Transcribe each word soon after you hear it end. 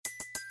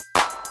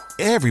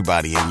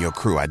Everybody in your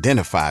crew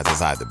identifies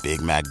as either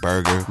Big Mac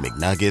Burger,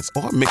 McNuggets,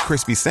 or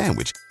McCrispy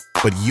Sandwich.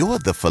 But you're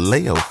the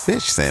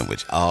Filet-O-Fish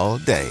Sandwich all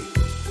day.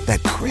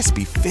 That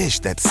crispy fish,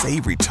 that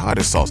savory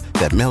tartar sauce,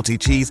 that melty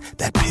cheese,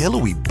 that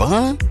pillowy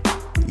bun.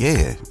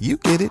 Yeah, you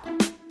get it.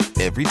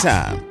 Every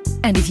time.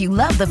 And if you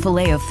love the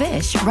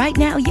Filet-O-Fish, right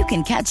now you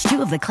can catch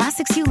two of the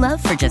classics you love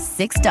for just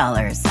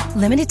 $6.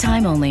 Limited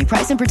time only.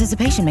 Price and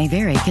participation may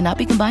vary. Cannot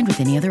be combined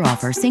with any other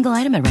offer. Single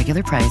item at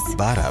regular price.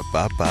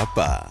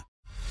 Ba-da-ba-ba-ba.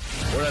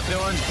 We're at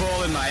the Orange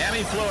Bowl in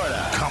Miami,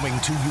 Florida. Coming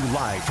to you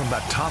live from the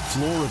top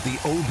floor of the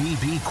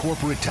OBB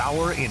Corporate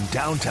Tower in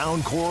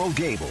downtown Coral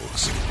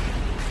Gables.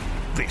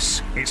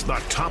 This is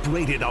the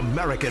top-rated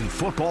American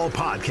football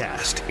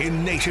podcast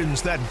in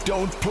nations that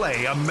don't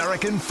play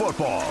American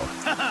football.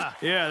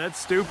 Yeah, that's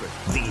stupid.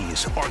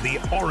 These are the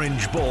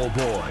Orange Bowl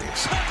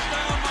boys.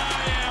 Touchdown,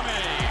 Miami!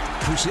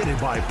 Presented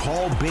by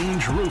Paul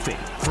Baines Roofing.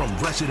 From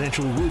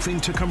residential roofing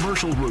to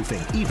commercial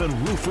roofing, even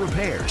roof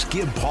repairs,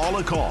 give Paul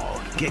a call.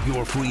 Get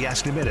your free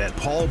estimate at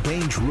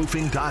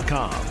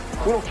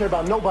paulbainesroofing.com. We don't care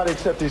about nobody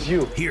except it's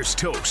you. Here's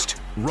Toast,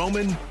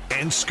 Roman,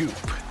 and Scoop.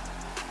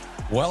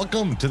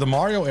 Welcome to the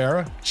Mario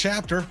era,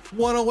 chapter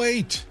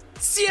 108.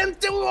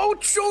 108 de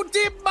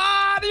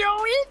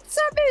Mario. It's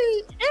a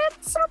me.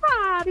 It's a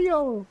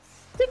Mario.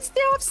 It's the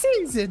off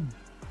season.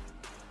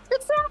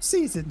 It's the off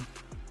season.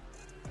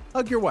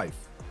 Hug your wife.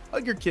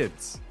 Hug your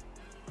kids.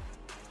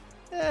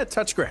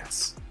 Touch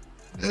grass.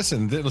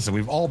 Listen,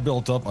 we've all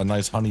built up a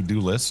nice honey-do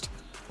list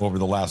over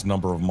the last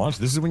number of months.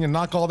 This is when you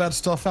knock all that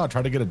stuff out,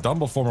 try to get it done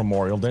before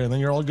Memorial Day, and then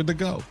you're all good to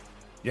go.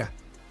 Yeah.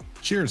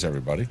 Cheers,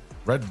 everybody.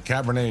 Red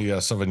Cabernet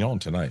Sauvignon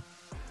tonight.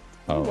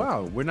 Oh,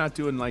 wow. We're not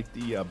doing like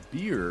the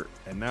beer,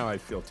 and now I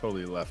feel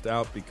totally left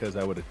out because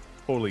I would have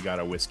totally got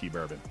a whiskey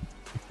bourbon.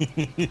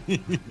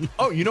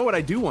 Oh, you know what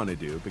I do want to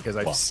do? Because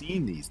I've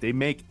seen these. They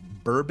make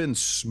bourbon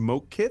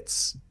smoke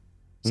kits.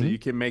 So you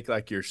can make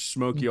like your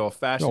smoky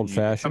old-fashioned.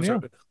 Old-fashioned, yeah.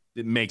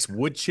 It makes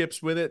wood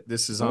chips with it.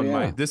 This is on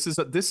my this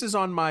is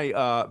on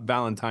my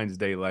Valentine's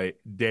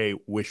Day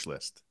wish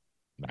list.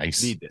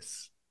 Nice.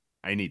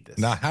 I need this.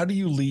 Now, how do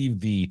you leave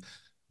the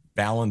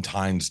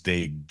Valentine's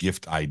Day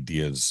gift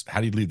ideas?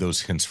 How do you leave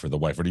those hints for the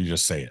wife, or do you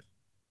just say it?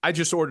 I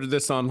just ordered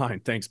this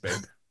online. Thanks, babe.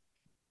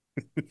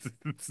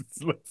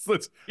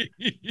 let's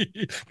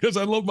because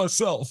I love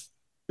myself.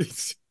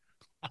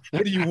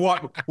 What do you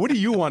want? What do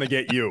you want to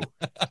get you?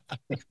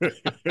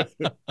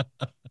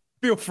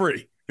 Feel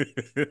free.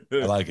 I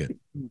like it.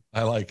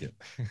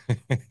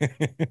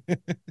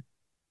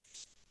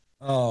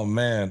 Oh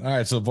man. All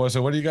right. So boys,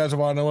 what do you guys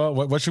want to know?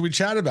 What should we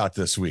chat about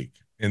this week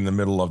in the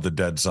middle of the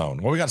dead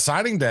zone? Well, we got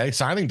signing day.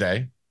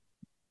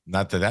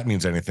 Not that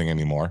means anything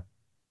anymore.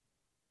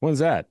 When's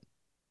that?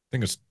 I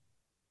think it's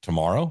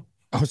tomorrow.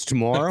 Oh, it's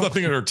tomorrow?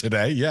 Nothing or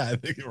today. Yeah, I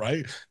think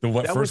right.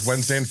 The first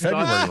Wednesday in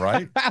February,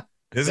 right?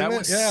 Isn't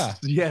it? Yeah.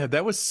 Yeah,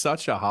 that was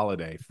such a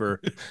holiday for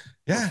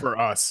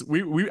us.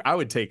 I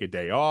would take a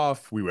day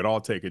off. We would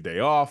all take a day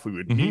off. We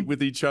would meet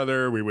with each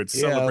other. We would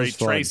celebrate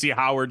Tracy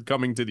Howard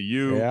coming to the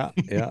U. Yeah.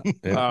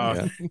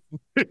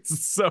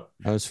 It's so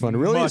that was fun. It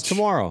really is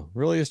tomorrow.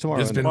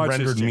 It's been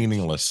rendered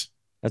meaningless.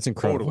 That's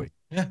incredible. Totally.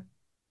 Yeah.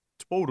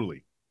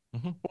 Totally.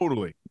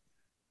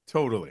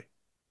 Totally.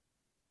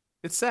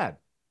 It's sad.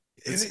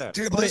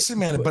 Dude, listen,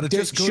 man, but it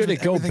just goes should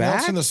it go back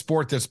else in the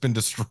sport that's been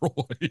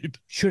destroyed.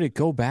 Should it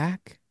go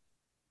back?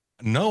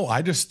 No,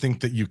 I just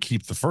think that you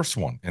keep the first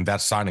one, and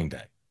that's signing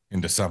day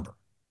in December.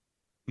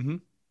 Mm-hmm.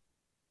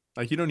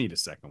 Like you don't need a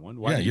second one.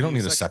 Why you don't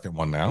need a second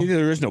one now.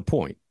 There is no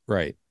point,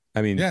 right?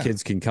 I mean,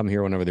 kids can come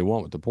here whenever they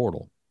want with the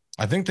portal.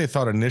 I think they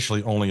thought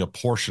initially only a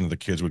portion of the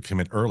kids would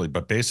commit early,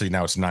 but basically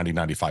now it's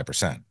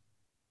 95%.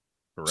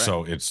 Correct.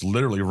 So it's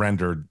literally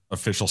rendered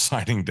official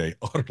signing day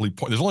utterly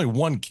pointless. There's only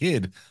one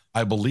kid,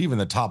 I believe, in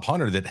the top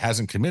 100 that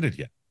hasn't committed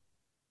yet.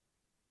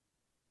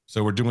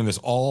 So we're doing this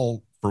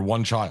all for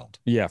one child.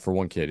 Yeah, for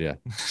one kid, yeah.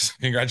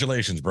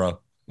 Congratulations,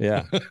 bro.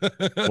 Yeah.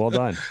 Well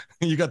done.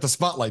 You got the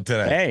spotlight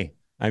today. Hey,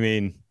 I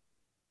mean,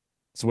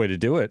 it's the way to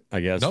do it,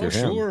 I guess. No, for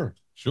him.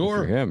 Sure.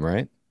 For him,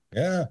 right?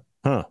 Yeah.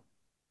 Huh.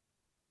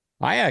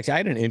 I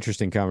had an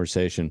interesting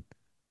conversation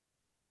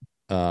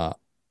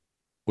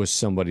with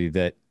somebody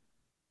that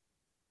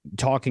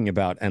talking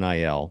about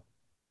NIL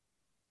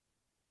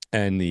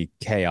and the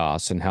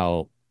chaos and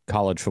how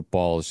college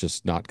football is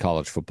just not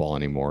college football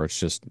anymore. It's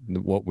just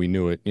what we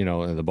knew it,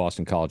 and the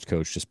Boston College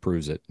coach just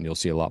proves it. And you'll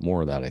see a lot more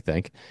of that, I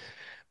think.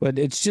 But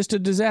it's just a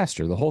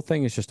disaster. The whole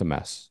thing is just a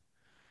mess.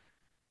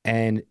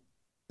 And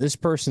this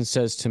person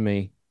says to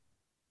me,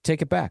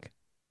 take it back.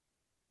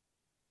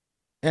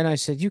 And I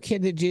said, you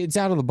can't, it's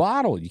out of the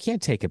bottle. You can't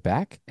take it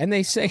back. And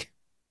they say,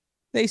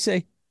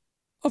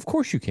 of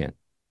course you can.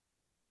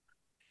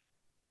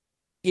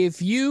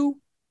 If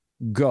you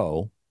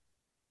go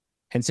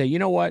and say, you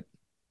know what,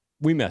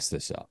 we messed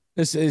this up.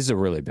 This is a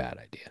really bad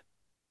idea.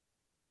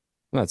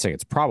 I'm not saying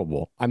it's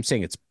probable. I'm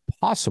saying it's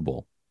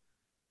possible.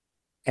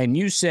 And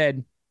you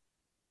said,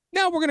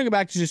 no, we're going to go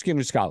back to just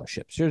giving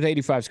scholarships. There's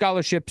 85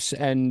 scholarships,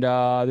 and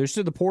there's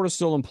still the portal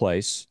still in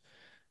place.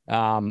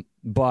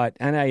 But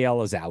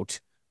NIL is out.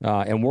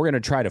 And we're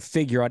going to try to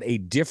figure out a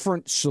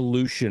different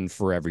solution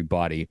for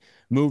everybody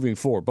moving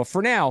forward. But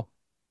for now,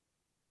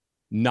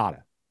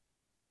 nada.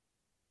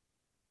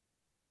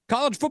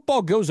 College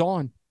football goes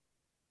on.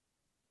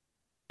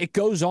 It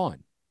goes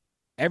on.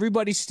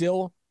 Everybody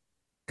still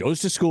goes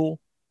to school.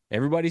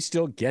 Everybody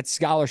still gets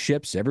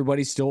scholarships.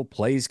 Everybody still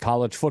plays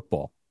college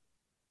football.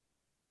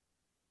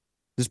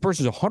 This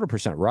person's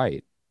 100%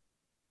 right.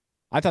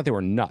 I thought they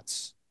were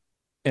nuts.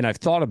 And I've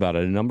thought about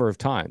it a number of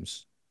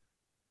times.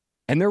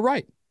 And they're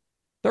right.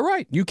 They're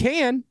right. You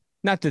can.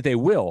 Not that they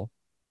will.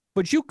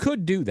 But you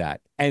could do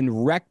that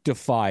and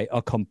rectify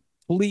a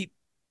complete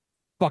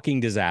fucking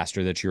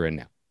disaster that you're in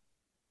now.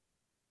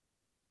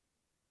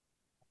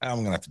 I'm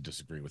going to have to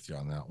disagree with you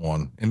on that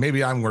one. And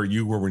maybe I'm where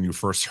you were when you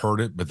first heard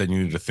it, but then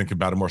you need to think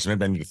about it more. So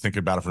maybe I need to think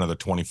about it for another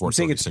 24,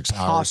 36 hours.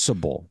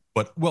 Possible.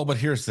 But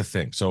here's the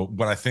thing. So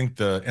what I think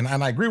and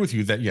I agree with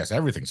you that yes,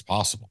 everything's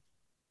possible.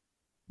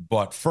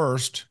 But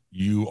first,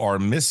 you are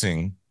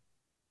missing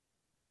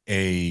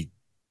a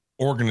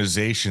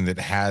organization that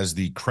has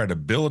the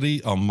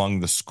credibility among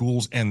the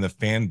schools and the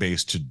fan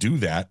base to do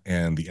that.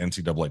 And the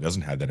NCAA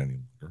doesn't have that any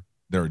longer.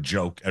 They're a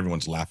joke.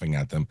 Everyone's laughing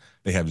at them.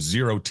 They have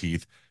zero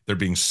teeth. They're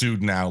being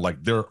sued now.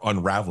 Like they're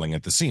unraveling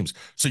at the seams.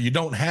 So you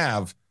don't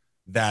have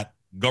that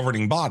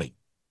governing body.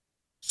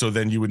 So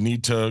then you would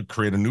need to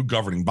create a new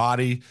governing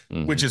body,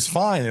 which is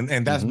fine.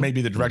 And that's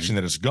maybe the direction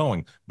that it's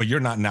going. But you're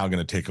not now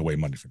going to take away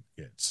money from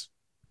the kids.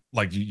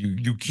 Like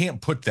you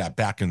can't put that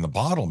back in the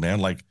bottle, man.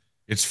 Like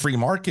it's free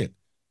market.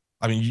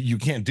 I mean, you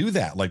can't do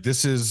that. Like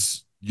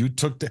you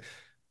took the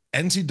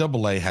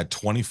NCAA had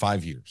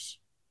 25 years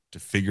to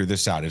figure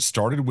this out. It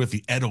started with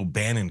the Ed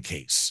O'Bannon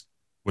case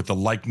with the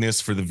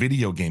likeness for the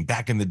video game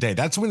back in the day.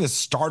 That's when this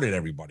started,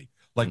 everybody.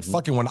 Like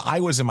fucking when I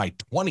was in my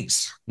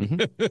 20s.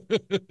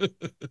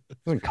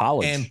 In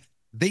college. And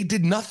they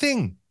did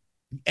nothing.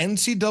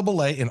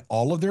 NCAA and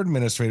all of their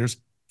administrators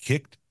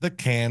kicked the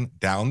can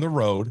down the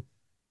road.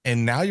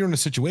 And now you're in a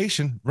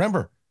situation.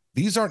 Remember,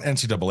 these aren't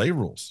NCAA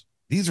rules.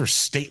 These are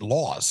state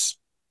laws.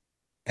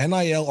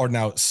 NIL are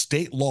now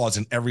state laws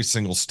in every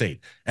single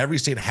state. Every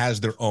state has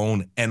their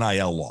own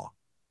NIL law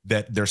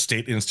that their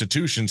state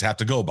institutions have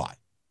to go by.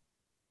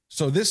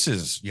 So this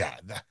is,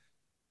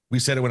 we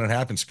said it when it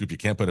happened, Scoop. You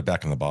can't put it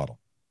back in the bottle.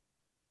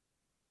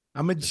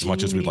 I'm a as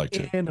much as we'd like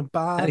to. In a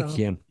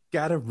bottle.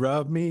 Gotta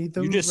rub me.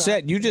 You just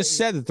said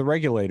that the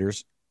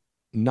regulators,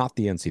 not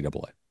the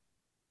NCAA.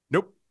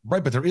 Nope.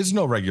 Right, but there is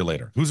no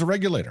regulator. Who's a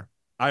regulator?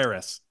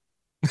 IRS.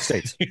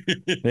 States.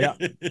 Yeah.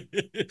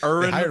 They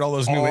hired all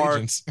those new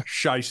agents.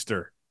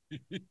 Shyster.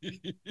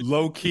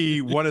 Low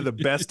key, one of the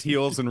best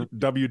heels in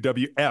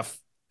WWF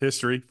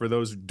history. For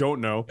those who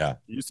don't know, it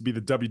used to be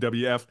the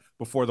WWF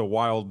before the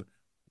Wild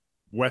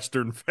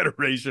Western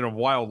Federation of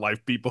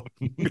Wildlife people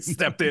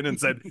stepped in and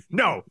said,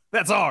 "No,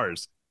 that's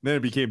ours." Then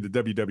it became the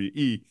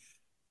WWE.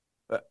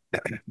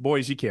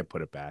 Boys, you can't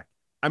put it back.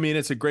 I mean,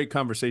 it's a great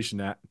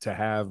conversation to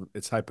have.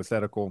 It's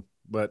hypothetical,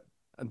 but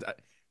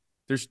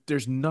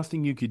there's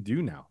nothing you could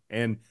do now.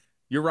 And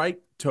you're right,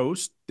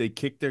 Toast. They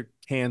kicked their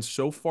can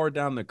so far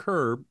down the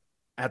curb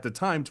at the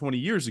time 20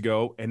 years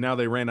ago, and now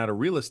they ran out of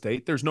real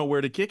estate. There's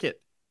nowhere to kick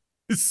it.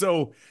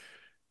 So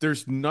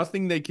there's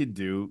nothing they could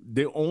do.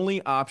 The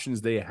only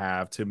options they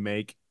have to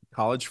make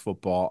college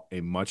football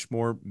a much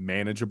more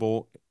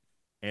manageable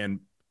and,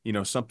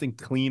 something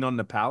clean on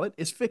the palate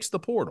is fix the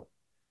portal.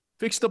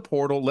 Fix the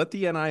portal. Let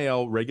the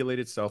NIL regulate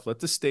itself. Let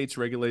the states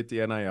regulate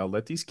the NIL.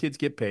 Let these kids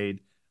get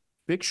paid.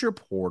 Fix your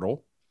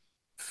portal.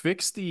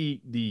 Fix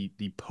the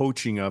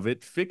poaching of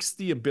it. Fix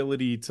the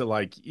ability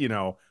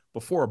to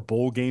before a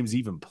bowl game's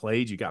even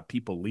played, you got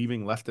people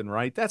leaving left and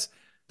right. That's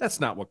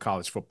not what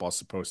college football is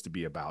supposed to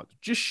be about.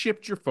 Just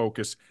shift your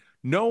focus.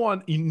 You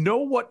know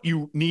what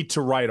you need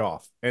to write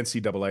off,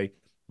 NCAA.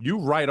 You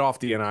write off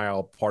the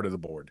NIL part of the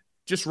board.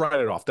 Just write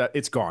it off. That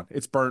it's gone.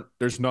 It's burnt.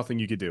 There's nothing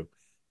you could do.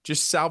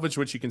 Just salvage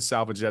what you can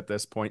salvage at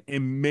this point.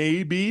 And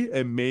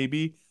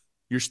maybe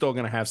you're still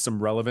going to have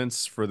some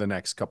relevance for the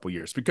next couple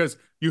years, because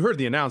you heard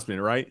the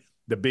announcement, right?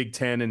 The Big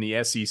Ten and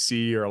the SEC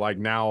are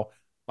now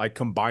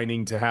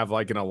combining to have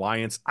an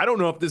alliance. I don't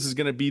know if this is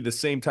going to be the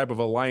same type of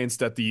alliance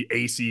that the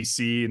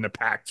ACC and the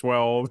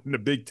Pac-12 and the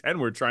Big Ten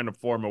were trying to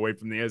form away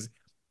from the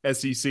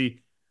SEC.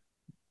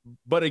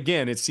 But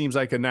again, it seems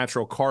like a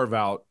natural carve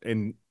out,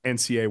 and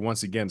NCAA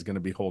once again is going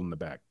to be holding the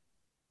back.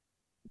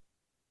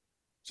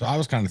 So I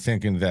was kind of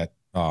thinking that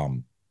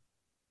to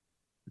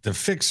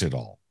fix it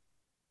all,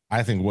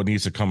 I think what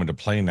needs to come into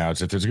play now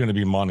is if there's going to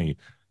be money,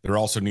 there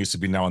also needs to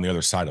be now on the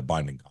other side a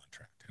binding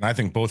contract. And I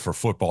think both for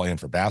football and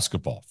for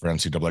basketball, for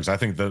NCAA, I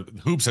think the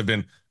hoops have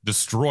been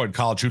destroyed.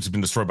 College hoops have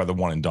been destroyed by the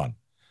one and done.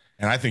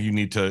 And I think you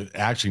need to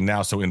actually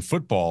now, so in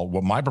football,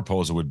 what my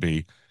proposal would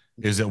be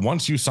is that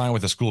once you sign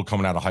with a school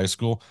coming out of high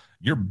school,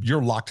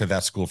 you're locked to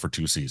that school for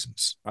 2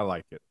 seasons. I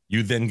like it.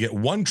 You then get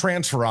one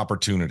transfer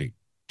opportunity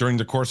during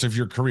the course of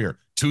your career.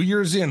 2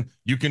 years in,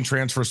 you can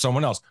transfer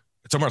somewhere else.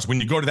 When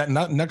you go to that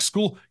next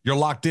school, you're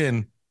locked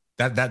in.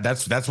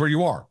 That's where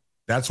you are.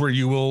 That's where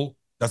you will.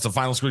 That's the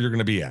final school you're going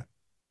to be at.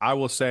 I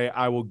will say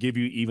I will give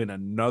you even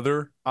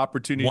another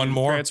opportunity One to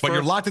more, transfer. but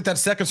you're locked at that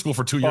second school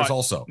for 2 years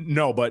also.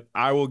 No, but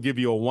I will give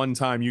you a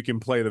one-time you can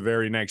play the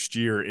very next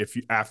year if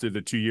you, after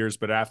the 2 years,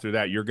 but after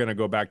that you're going to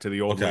go back to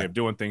the old way of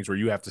doing things where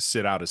you have to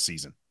sit out a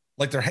season.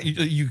 Like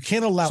you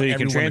can't allow so you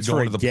everyone can transfer to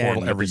go into the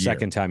portal every the year.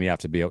 second time you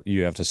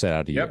have to sit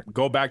out a year.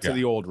 Go back to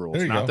the old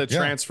rules, not the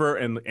transfer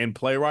and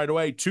play right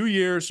away. 2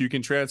 years you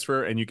can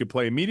transfer and you can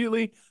play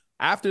immediately.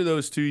 After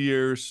those 2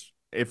 years,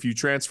 if you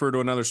transfer to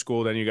another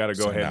school, then you got to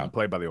go ahead and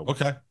play by the old.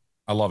 Okay,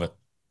 I love it.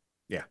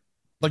 Yeah,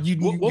 like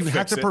you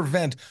have to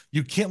prevent.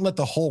 You can't let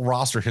the whole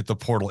roster hit the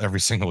portal every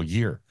single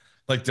year.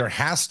 Like there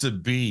has to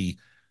be.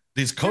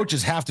 These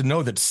coaches have to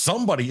know that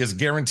somebody is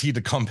guaranteed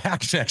to come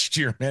back next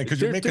year, man, because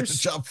you're making the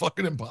job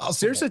fucking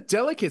impossible. There's a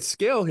delicate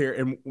scale here,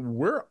 and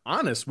we're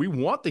honest. We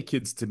want the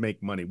kids to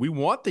make money. We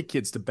want the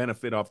kids to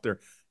benefit off their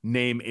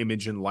name,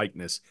 image, and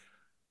likeness.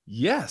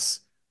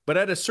 Yes, but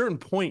at a certain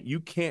point, you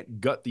can't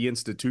gut the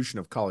institution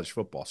of college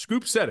football.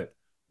 Scoop said it.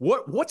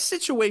 What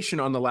situation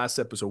on the last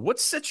episode, what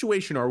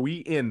situation are we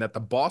in that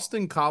the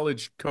Boston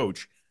College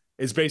coach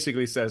is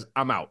basically says,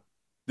 I'm out.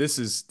 This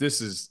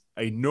is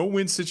a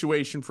no-win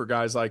situation for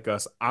guys like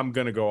us. I'm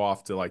going to go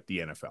off to like the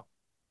NFL.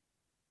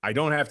 I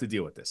don't have to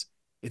deal with this.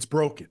 It's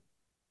broken.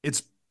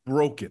 It's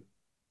broken.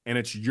 And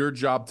it's your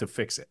job to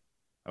fix it.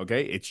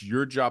 Okay? It's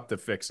your job to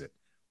fix it.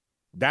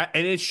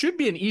 And it should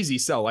be an easy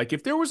sell. Like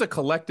if there was a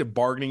collective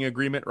bargaining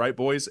agreement, right,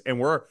 boys, and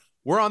we're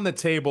on the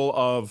table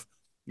of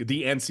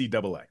the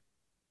NCAA.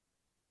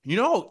 You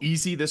know how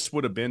easy this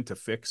would have been to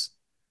fix?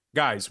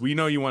 Guys, we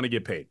know you want to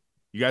get paid.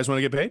 You guys want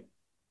to get paid?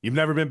 You've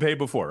never been paid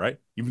before, right?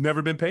 You've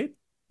never been paid?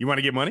 You want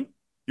to get money?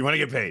 You want to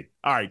get paid?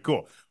 All right,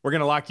 cool. We're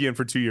going to lock you in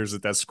for 2 years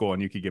at that school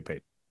and you could get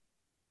paid.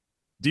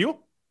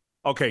 Deal?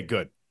 Okay,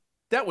 good.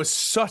 That was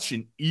such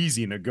an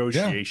easy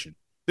negotiation.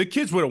 Yeah. The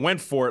kids would have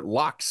went for it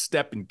lock,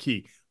 step, and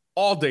key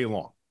all day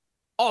long.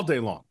 All day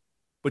long.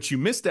 But you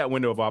missed that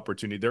window of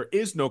opportunity. There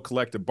is no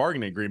collective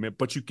bargaining agreement,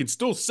 but you can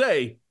still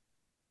say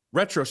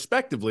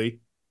retrospectively,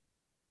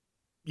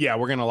 yeah,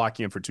 we're going to lock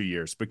you in for 2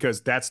 years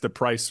because that's the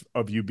price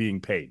of you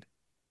being paid.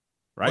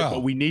 Right. Well, but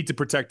we need to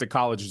protect the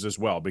colleges as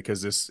well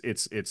because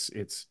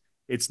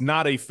it's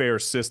not a fair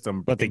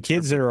system. But the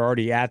kids that are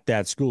already at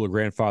that school are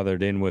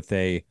grandfathered in with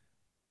a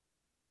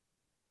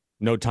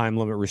no time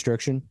limit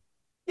restriction.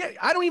 Yeah,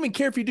 I don't even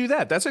care if you do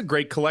that. That's a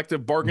great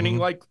collective bargaining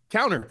like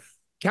counter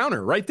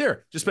right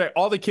there. Just by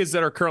all the kids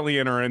that are currently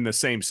in are in the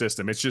same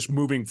system. It's just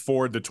moving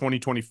forward the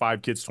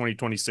 2025 kids,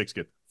 2026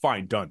 kids.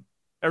 Fine, done.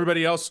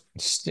 Everybody else,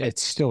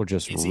 it's still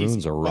just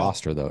ruins a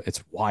roster, though.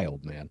 It's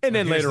wild, man. And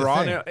then later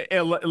on,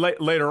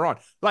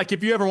 like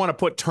if you ever want to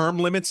put term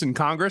limits in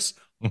Congress,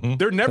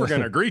 they're never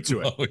going to agree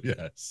to it. Oh,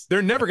 yes.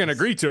 They're never going to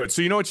agree to it.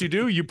 So you know what you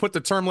do? You put the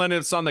term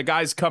limits on the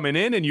guys coming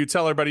in and you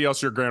tell everybody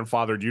else you're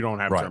grandfathered. You don't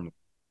have term limits.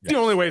 Yes. The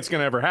only way it's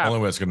going to ever happen. The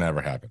only way it's going to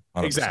ever happen.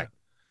 100%. Exactly.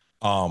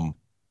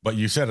 But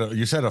you said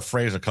a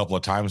phrase a couple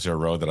of times there,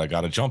 Ro, that I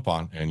got to jump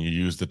on, and you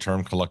used the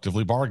term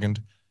collectively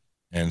bargained.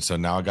 And so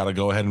now I got to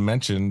go ahead and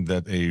mention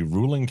that a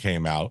ruling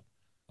came out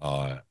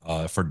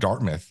for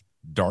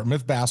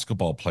Dartmouth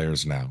basketball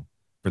players now,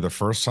 for the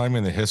first time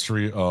in the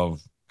history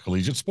of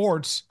collegiate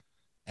sports,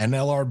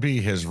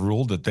 NLRB has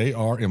ruled that they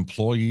are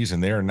employees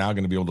and they are now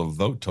going to be able to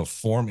vote to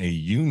form a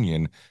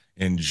union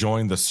and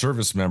join the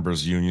service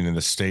members union in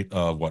the state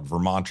of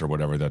Vermont or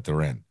whatever that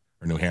they're in,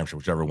 or New Hampshire,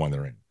 whichever one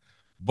they're in.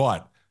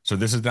 But so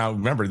this is now,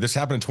 remember, this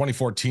happened in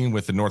 2014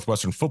 with the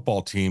Northwestern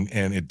football team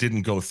and it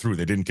didn't go through.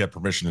 They didn't get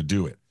permission to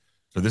do it.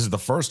 So this is the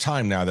first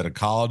time now that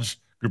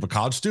a group of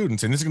college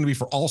students, and this is going to be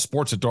for all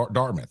sports at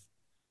Dartmouth.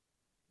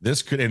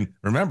 This could, and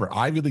remember,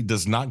 Ivy League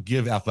does not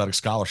give athletic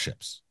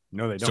scholarships.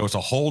 No, they don't. So it's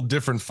a whole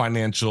different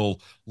financial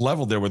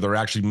level there where they're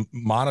actually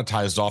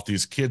monetized off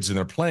these kids and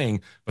they're playing,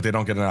 but they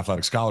don't get an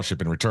athletic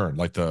scholarship in return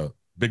like the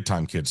big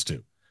time kids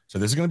do. So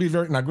this is going to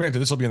be now granted,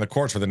 this will be in the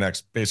courts for the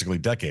next basically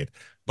decade,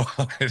 but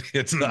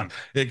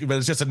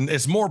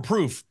it's more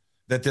proof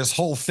that this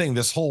whole thing,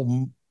 this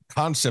whole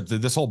concept,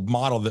 that this whole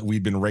model that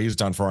we've been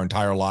raised on for our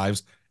entire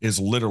lives is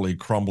literally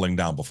crumbling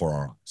down before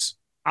our eyes.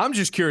 I'm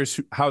just curious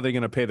how they're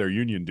going to pay their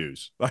union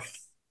dues. Like,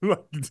 where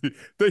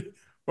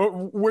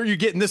are you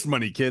getting this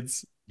money,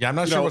 kids? Yeah, I'm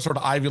not sure what sort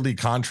of Ivy League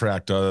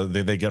contract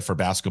they get for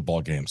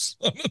basketball games.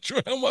 I'm not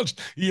sure how much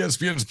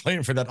ESPN is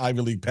paying for that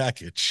Ivy League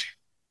package.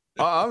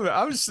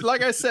 I'm just,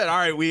 like I said, all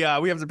right, we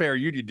have to pay our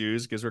union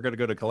dues because we're going to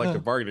go to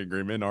collective bargaining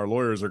agreement. Our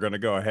lawyers are going to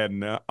go ahead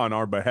and on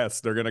our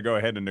behest, they're going to go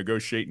ahead and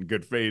negotiate in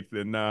good faith.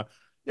 And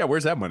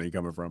where's that money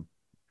coming from?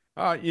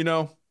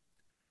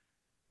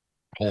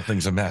 Whole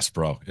thing's a mess,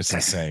 bro. It's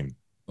insane.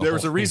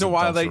 There's a reason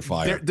why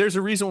there's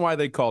a reason why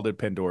they called it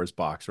Pandora's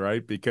box,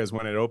 right? Because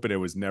when it opened, it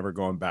was never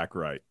going back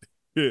right.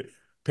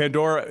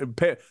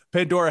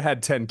 Pandora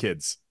had 10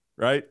 kids,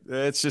 right?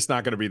 It's just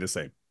not going to be the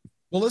same.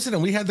 Well, listen,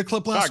 and we had the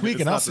clip last week,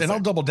 and I'll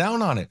double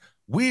down on it.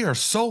 We are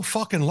so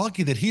fucking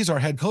lucky that he's our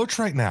head coach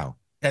right now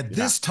at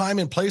this time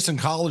and place in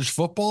college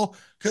football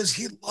because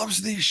he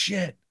loves this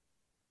shit.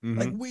 Mm-hmm.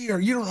 Like we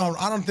are,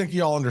 I don't think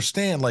y'all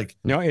understand. Like,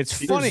 no,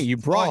 it's funny. You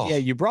brought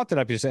that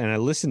up yesterday, and I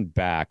listened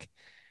back,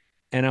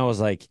 and I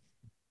was like,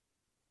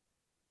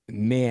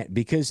 Man,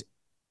 because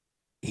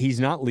he's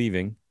not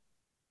leaving.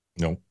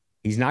 No.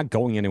 He's not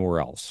going anywhere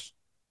else.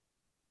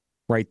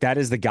 Right? That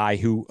is the guy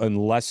who,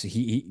 unless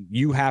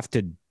you have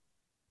to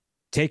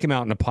take him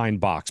out in a pine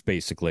box,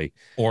 basically.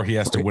 Or he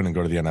has to win and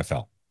go to the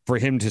NFL. For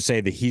him to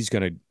say that he's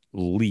going to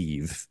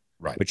leave.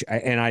 Right.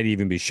 And I'd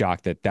even be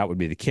shocked that that would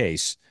be the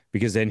case,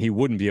 because then he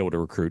wouldn't be able to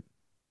recruit.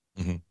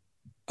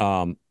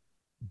 Mm-hmm.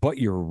 But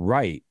you're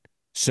right.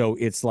 So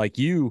it's like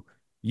you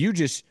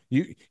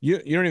don't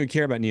even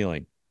care about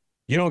kneeling.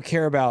 You don't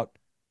care about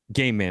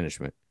game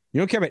management.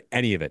 You don't care about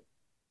any of it,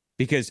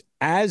 because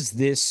as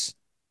this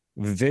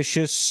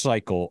vicious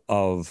cycle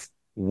of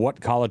what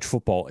college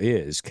football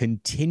is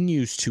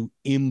continues to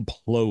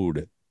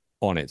implode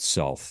on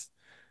itself,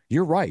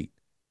 you're right.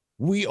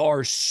 We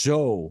are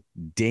so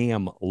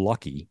damn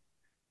lucky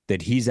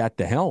that he's at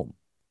the helm,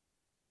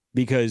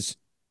 because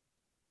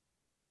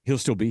he'll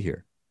still be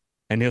here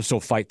and he'll still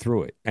fight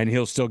through it and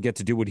he'll still get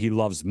to do what he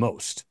loves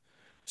most.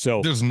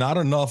 So there's not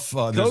enough.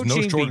 There's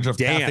no shortage of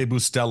Cafe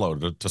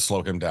Bustelo to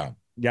slow him down.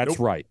 That's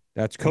right.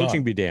 That's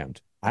coaching. Be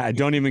damned. I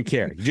don't even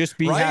care. Just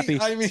be happy.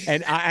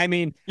 I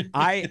mean,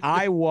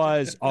 I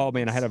was. Oh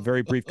man, I had a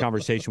very brief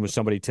conversation with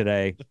somebody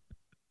today,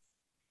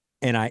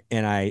 and I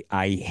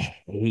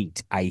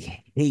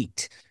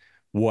hate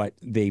what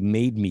they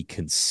made me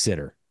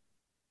consider.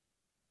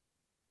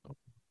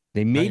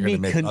 They made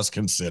me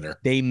consider.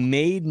 They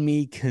made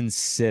me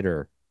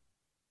consider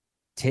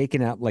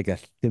taking out like a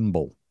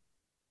thimble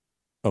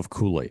of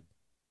Kool-Aid.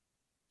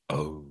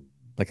 Oh,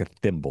 like a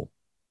thimble.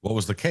 What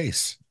was the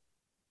case?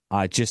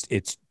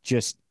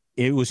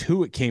 It was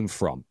who it came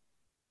from.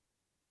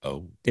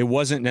 Oh, it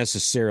wasn't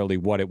necessarily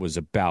what it was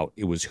about.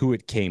 It was who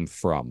it came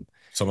from.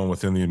 Someone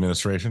within the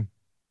administration?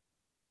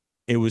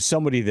 It was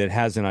somebody that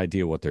has an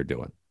idea what they're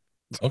doing.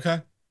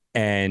 Okay.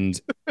 And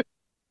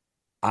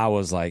I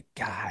was like,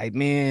 God,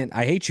 man,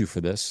 I hate you for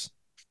this.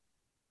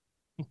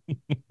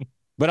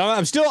 But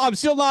I'm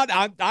still not.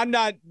 I'm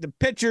not the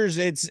pictures.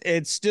 It's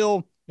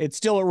still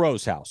at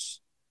Rose House,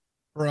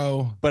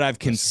 bro. But I've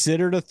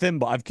considered a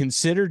thimble. I've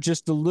considered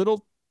just a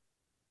little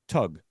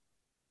tug.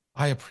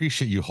 I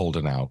appreciate you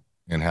holding out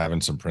and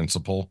having some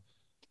principle,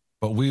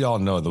 but we all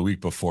know the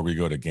week before we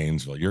go to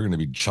Gainesville, you're going to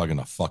be chugging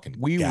a fucking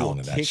gallon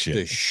of that shit.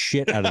 We will kick the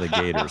shit out of the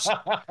Gators.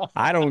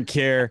 I don't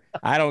care.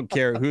 I don't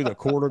care who the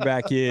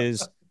quarterback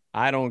is.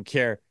 I don't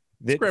care.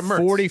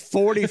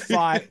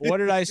 45, what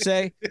did I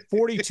say?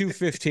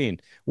 42-15.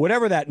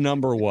 Whatever that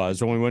number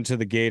was when we went to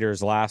the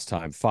Gators last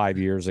time 5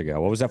 years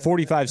ago. What was that?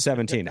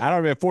 45-17. I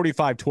don't know,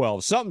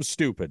 45-12. Something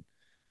stupid.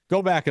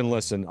 Go back and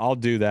listen. I'll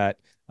do that.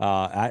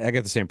 I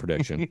got the same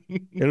prediction.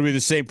 It'll be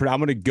the same. I'm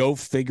going to go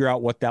figure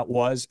out what that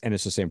was, and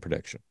it's the same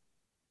prediction.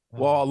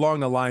 Well, along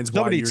the lines,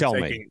 somebody tell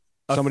me.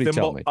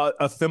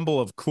 A thimble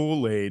of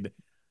Kool-Aid,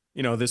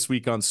 this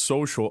week on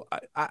social.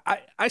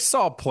 I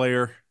saw a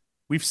player.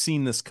 We've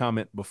seen this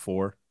comment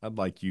before. I'd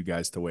like you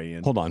guys to weigh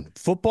in. Hold on.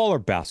 Football or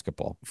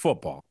basketball?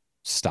 Football.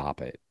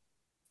 Stop it.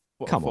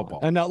 Well, come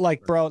football. On.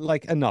 And bro,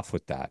 enough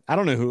with that. I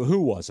don't know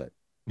who was it.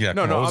 Yeah,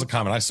 no. What was a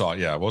comment? I saw it.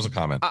 Yeah, what was a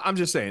comment? I'm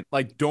just saying,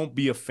 don't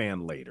be a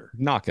fan later.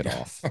 Knock it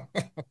off.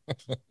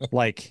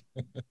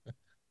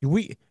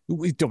 We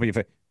don't be a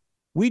fan.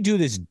 We do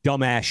this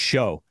dumbass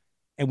show,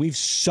 and we've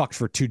sucked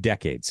for 2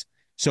 decades.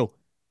 So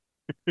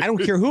I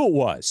don't care who it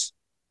was.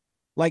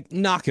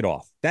 Knock it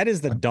off. That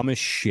is the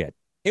dumbest shit.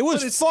 It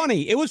was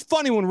funny. It was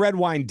funny when Red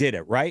Wine did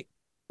it, right?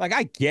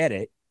 I get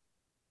it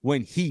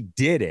when he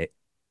did it.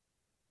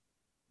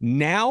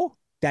 Now,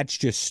 that's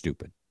just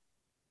stupid.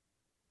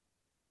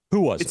 Who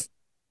was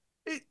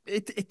it?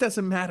 It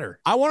doesn't matter.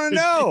 I want to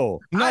know.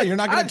 No, you're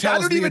not going to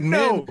tell us the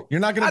admin.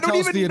 You're not going to tell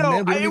us the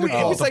admin. It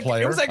was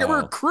like a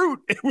recruit.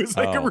 It was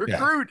like a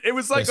recruit. Yeah. It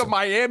was like a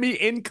Miami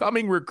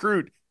incoming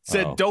recruit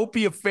said, "Don't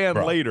be a fan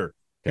later."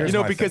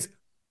 Because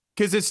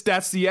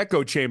that's the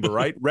echo chamber,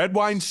 right? Red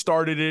Wine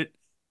started it.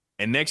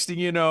 And next thing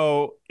you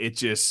know, it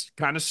just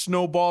kind of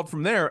snowballed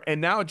from there.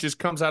 And now it just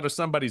comes out of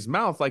somebody's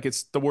mouth like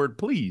it's the word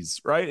please,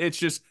 right? It's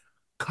just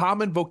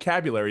common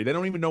vocabulary. They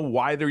don't even know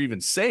why they're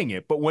even saying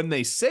it. But when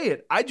they say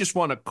it, I just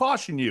want to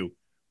caution you.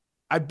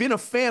 I've been a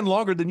fan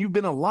longer than you've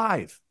been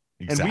alive.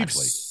 Exactly. And we've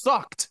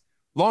sucked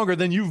longer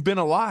than you've been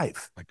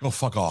alive. Go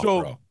fuck off,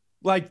 bro.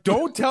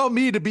 Don't tell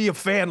me to be a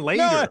fan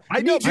later. No,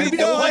 I need you to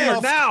be a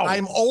player now.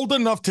 I'm old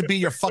enough to be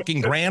your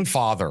fucking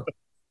grandfather.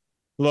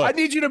 Look, I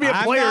need you to be a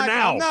player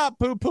now. I'm not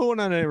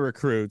poo-pooing on any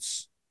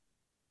recruits.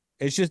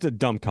 It's just a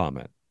dumb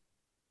comment.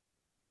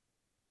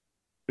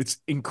 It's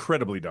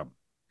incredibly dumb.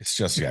 It's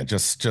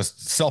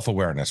just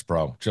self-awareness,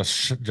 bro.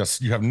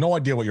 Just you have no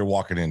idea what you're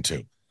walking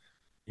into.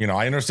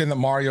 I understand that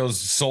Mario's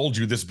sold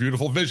you this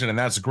beautiful vision, and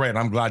that's great.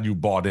 I'm glad you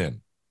bought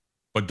in.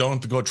 But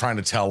don't go trying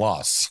to tell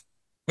us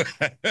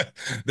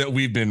that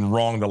we've been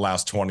wrong the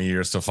last 20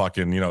 years to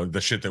fucking,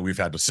 the shit that we've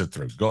had to sit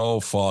through. Go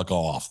fuck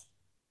off.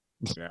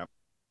 Yeah.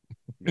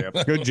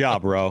 Yep. Good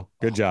job, bro.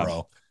 Good job,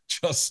 bro.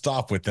 Just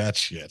stop with that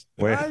shit.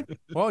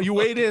 Well, you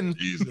weighed in.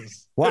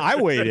 Jesus. Well, I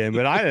weighed in,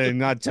 but I'm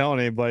not telling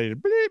anybody to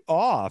bleep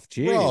off.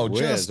 Jeez, bro,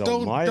 just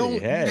don't. You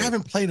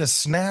haven't played a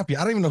snappy.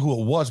 I don't even know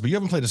who it was, but you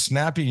haven't played a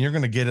snappy, and you're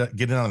going to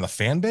get in on the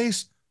fan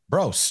base.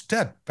 Bro,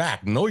 step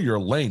back, know your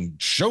lane,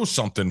 show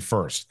something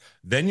first.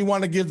 Then you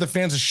want to give the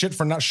fans a shit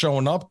for not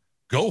showing up?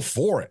 Go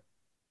for it.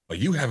 But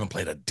you haven't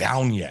played a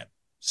down yet.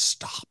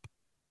 Stop.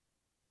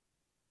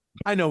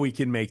 I know we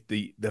can make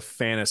the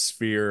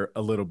fanosphere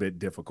a little bit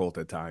difficult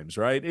at times,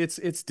 right?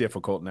 It's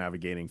difficult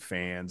navigating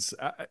fans.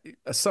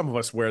 Some of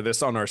us wear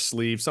this on our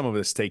sleeve. Some of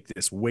us take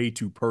this way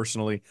too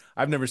personally.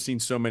 I've never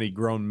seen so many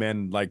grown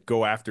men like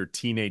go after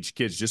teenage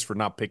kids just for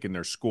not picking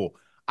their school.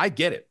 I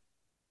get it.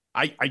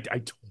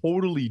 I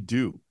totally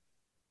do.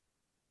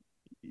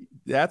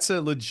 That's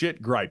a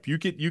legit gripe. You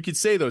could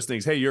say those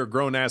things. Hey, you're a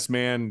grown ass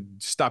man.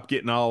 Stop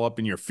getting all up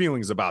in your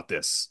feelings about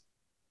this,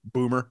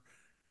 boomer.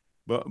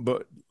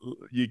 But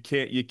you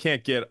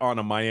can't get on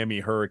a Miami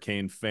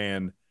Hurricane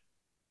fan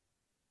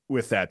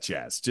with that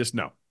jazz. Just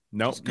no.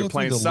 You're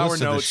playing sour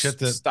notes.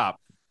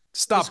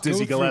 Stop,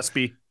 Dizzy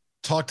Gillespie.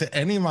 Talk to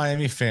any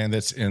Miami fan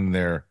that's in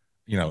their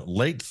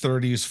late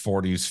 30s,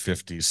 40s,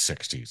 50s,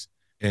 60s,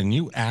 and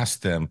you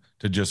ask them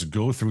to just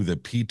go through the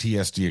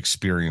PTSD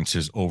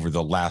experiences over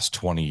the last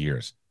 20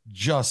 years,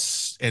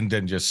 and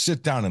then just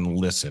sit down and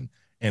listen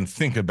and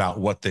think about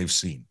what they've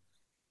seen.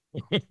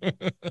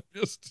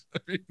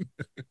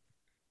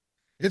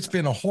 It's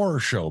been a horror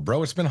show,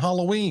 bro. It's been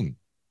Halloween.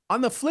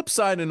 On the flip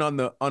side, and on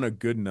a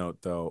good note,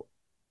 though,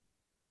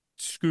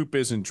 Scoop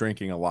isn't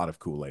drinking a lot of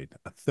Kool-Aid.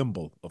 A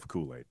thimble of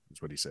Kool-Aid is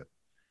what he said.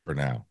 For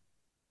now.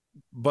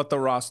 But the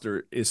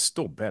roster is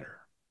still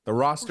better. The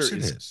roster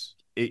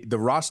the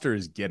roster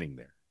is getting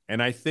there.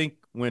 And I think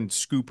when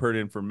Scoop heard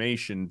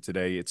information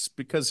today, it's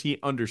because he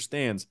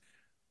understands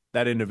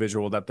that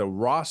individual, that the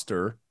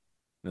roster,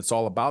 and it's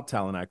all about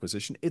talent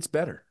acquisition, it's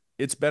better.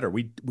 It's better.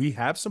 We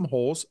have some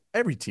holes.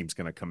 Every team's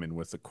going to come in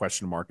with a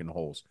question mark and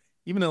holes.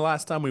 Even the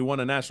last time we won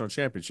a national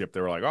championship,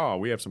 they were like, oh,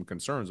 we have some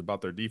concerns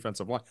about their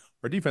defensive line.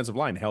 Our defensive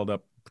line held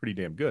up pretty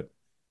damn good.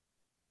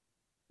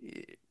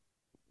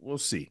 We'll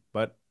see.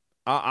 But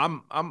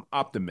I'm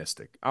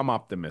optimistic. I'm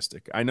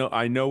optimistic. I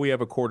know we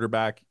have a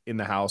quarterback in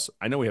the house.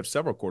 I know we have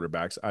several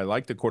quarterbacks. I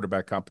like the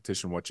quarterback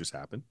competition, what just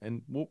happened,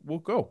 and we'll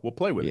go. We'll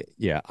play with it.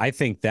 Yeah, I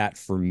think that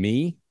for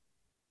me,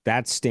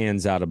 that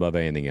stands out above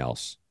anything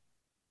else.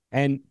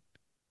 And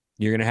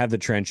you're going to have the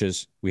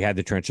trenches. We had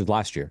the trenches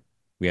last year.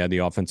 We had the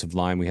offensive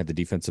line. We had the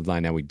defensive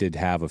line. Now, we did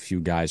have a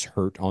few guys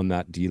hurt on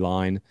that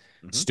D-line,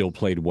 still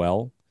played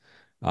well.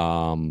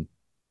 That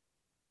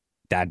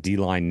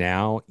D-line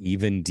now,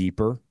 even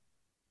deeper,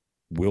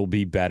 will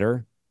be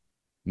better.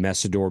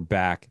 Messidor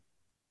back,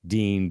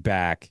 Dean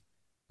back.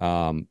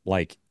 Is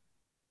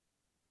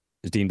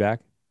Dean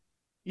back?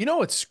 You know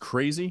what's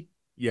crazy?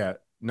 Yeah.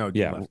 No,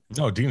 Dean left.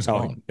 No, Dean's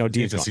gone. No,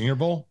 Dean's gone. Senior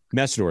Bowl?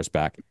 Messidor's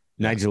back.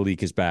 Nigel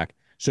Leak is back.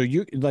 So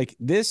you like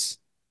this.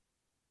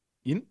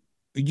 The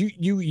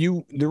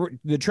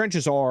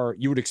trenches are,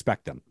 you would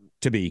expect them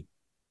to be,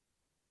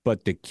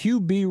 but the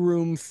QB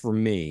room for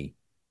me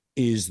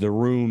is the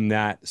room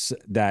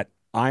that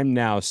I'm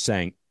now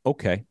saying,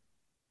 okay,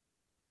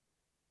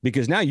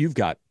 because now you've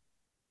got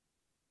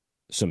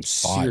some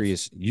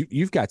serious,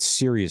 you've got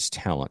serious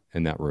talent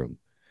in that room,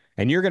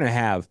 and you're going to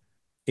have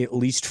at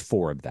least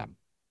 4 of them,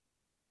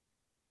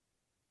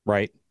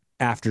 right?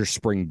 After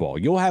spring ball,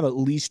 you'll have at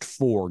least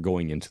 4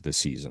 going into the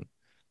season.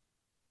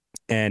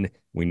 And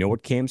we know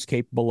what Cam's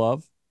capable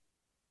of.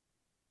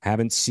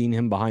 Haven't seen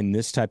him behind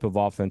this type of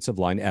offensive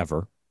line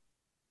ever.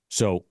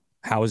 So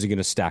how is he going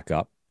to stack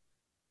up?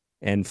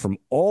 And from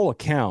all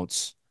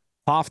accounts,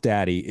 Puff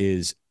Daddy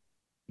is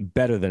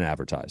better than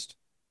advertised.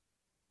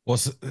 Well,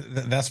 so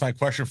that's my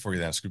question for you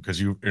then, Scoop,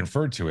 because you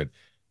inferred to it.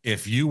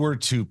 If you were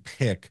to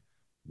pick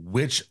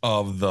which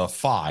of the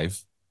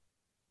 5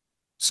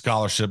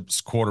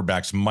 scholarships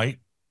quarterbacks might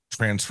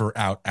transfer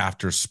out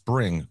after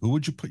spring, who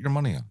would you put your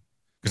money on?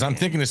 Because I'm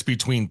thinking it's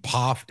between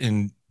Poff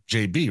and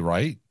JB,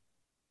 right?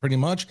 Pretty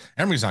much.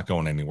 Emery's not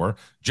going anywhere.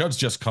 Judd's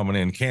just coming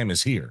in. Cam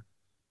is here.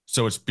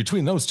 So it's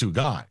between those 2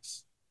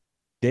 guys.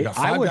 You got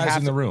 5 guys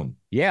in the room.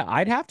 Yeah,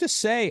 I'd have to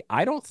say,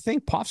 I don't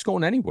think Poff's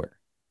going anywhere.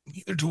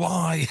 Neither do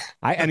I.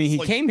 I mean, he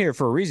came here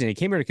for a reason. He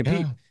came here to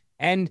compete. Yeah.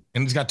 And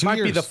he's got 2 years.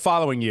 It might be the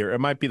following year. It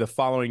might be the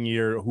following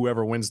year.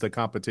 Whoever wins the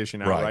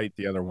competition outright,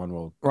 the other one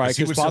will. Right,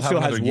 because Poff still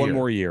has one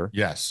more year.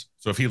 Yes.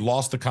 So if he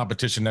lost the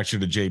competition next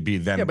year to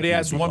JB, then. Yeah, but he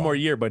has one more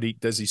year, but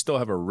does he still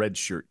have a red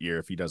shirt year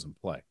if he doesn't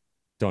play?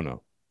 Don't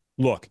know.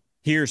 Look,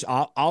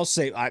 I'll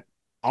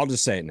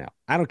just say it now.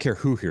 I don't care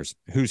who's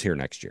here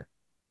next year.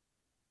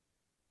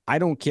 I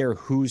don't care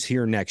who's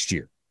here next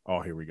year.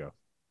 Oh, here we go.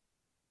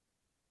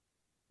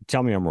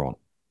 Tell me I'm wrong.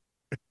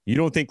 You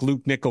don't think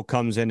Luke Nickel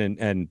comes in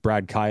and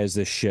Brad Kai is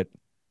this shit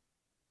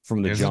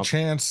from the jump?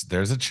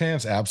 There's a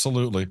chance.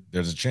 Absolutely.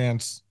 There's a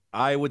chance.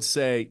 I would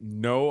say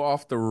no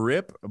off the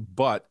rip,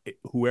 but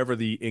whoever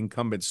the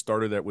incumbent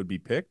starter that would be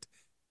picked,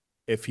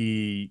 if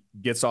he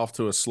gets off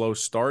to a slow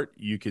start,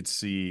 you could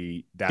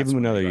see that's give him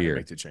another year.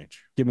 Make the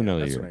change. Give him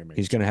another year.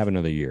 He's going to have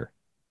another year.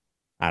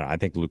 I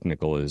think Luke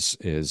Nickel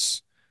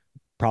is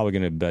probably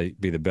going to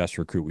be the best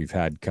recruit we've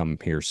had come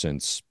here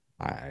since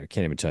I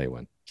can't even tell you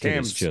when.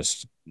 Cam's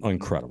just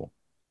incredible.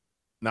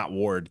 Not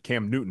Ward.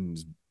 Cam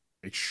Newton's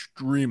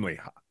extremely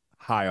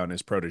high on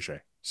his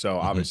protege. So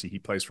obviously he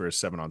plays for a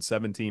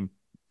 7-on-7 team.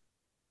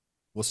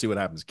 We'll see what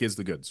happens. Kids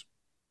the goods.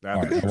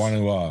 All right, I want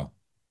to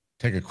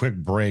take a quick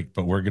break,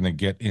 but we're going to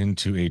get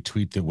into a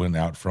tweet that went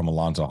out from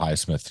Alonzo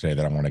Highsmith today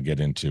that I want to get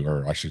into,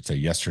 or I should say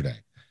yesterday.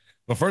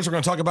 But first, we're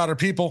going to talk about our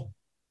people.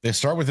 They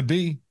start with a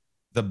B,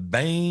 the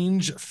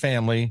Bange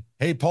family.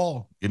 Hey,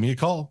 Paul, give me a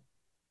call.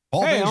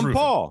 Paul hey, Bange I'm Roofing.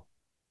 Paul.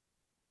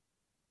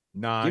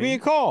 9, Give me a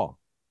call.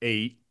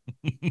 8,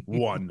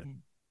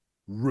 1.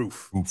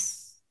 Roof.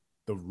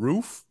 The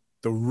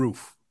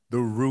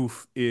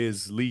roof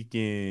is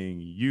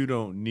leaking. You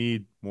don't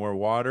need more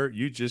water.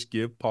 You just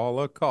give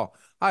Paul a call.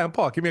 Hi, I'm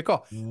Paul. Give me a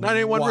call.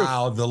 981 roof.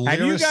 Wow, the Have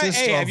you guys?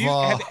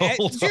 lyricist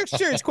of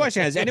Serious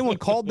question. Has anyone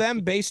called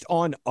them based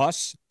on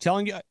us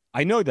telling you?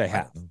 I know they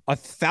have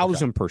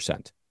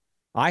 1,000%.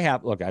 I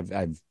have. Look,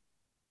 I've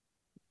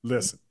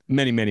Listen.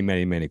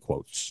 many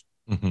quotes.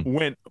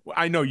 When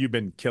I know you've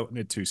been killing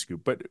it too,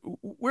 Scoop, but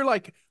we're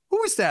like,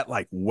 who is that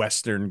like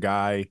Western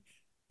guy?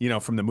 You know,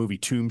 from the movie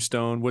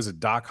Tombstone, was it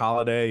Doc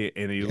Holliday,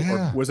 and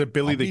or was it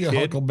Billy the Kid?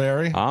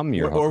 Huckleberry. I'm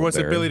your or was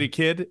it Huckleberry. Billy the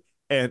Kid?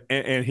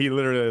 And he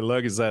literally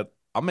lugs that,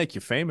 I'll make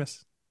you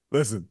famous.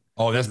 Listen.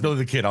 Oh, that's Billy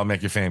the Kid. I'll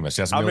make you famous.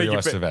 Yes, Emilio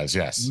Estevez.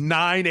 Yes.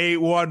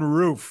 981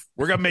 roof.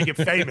 We're gonna make it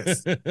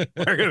famous.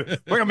 we're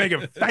gonna make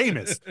it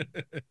famous.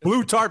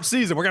 Blue tarp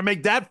season. We're gonna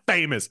make that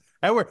famous.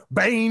 And we're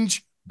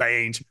Bange.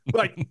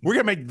 Like we're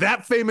gonna make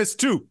that famous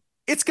too.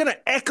 It's gonna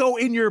echo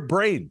in your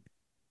brain.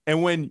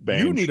 And when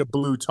you need a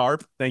blue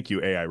tarp, thank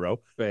you, AI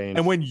Row.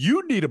 And when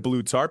you need a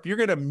blue tarp, you're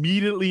gonna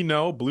immediately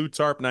know blue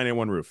tarp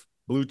 981 roof.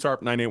 Blue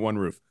tarp 981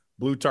 roof.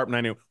 Blue tarp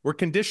 981. We're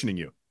conditioning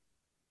you.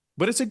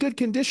 But it's a good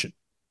condition.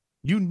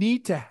 You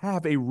need to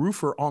have a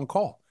roofer on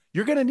call.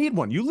 You're going to need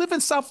one. You live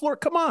in South Florida.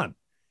 Come on.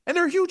 And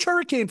they're huge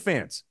Hurricane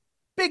fans.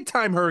 Big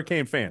time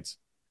Hurricane fans.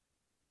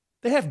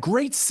 They have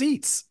great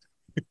seats.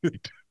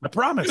 I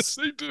promise.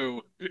 Yes, they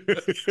do.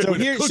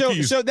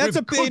 So that's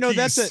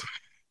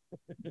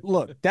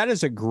look, that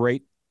is a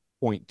great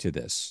point to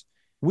this.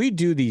 We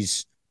do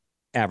these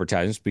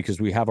advertisements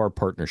because we have our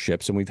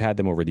partnerships and we've had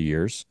them over the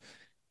years.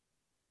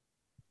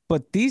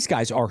 But these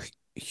guys are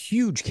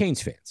huge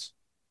Canes fans.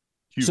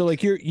 Huge. So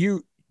like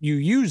you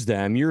use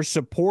them, you're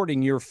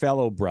supporting your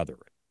fellow brethren,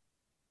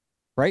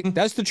 right? Mm-hmm.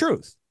 That's the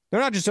truth.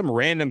 They're not just some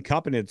random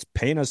company that's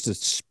paying us to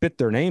spit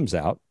their names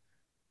out.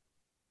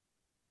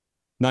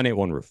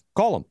 981 roof.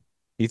 Call them.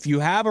 If you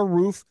have a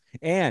roof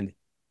and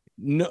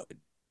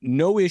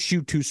no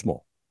issue too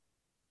small.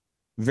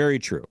 Very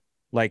true.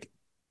 Like,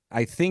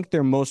 I think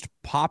their most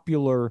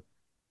popular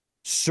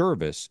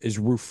service is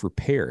roof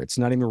repair. It's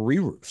not even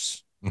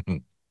re-roofs. Mm-hmm.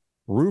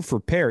 Roof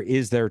repair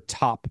is their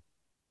top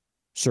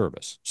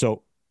service.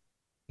 So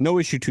no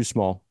issue too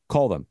small.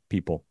 Call them,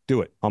 people.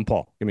 Do it. I'm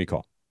Paul. Give me a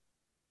call.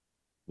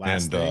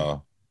 Last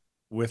thing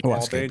with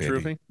Paul Baines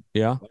Roofing.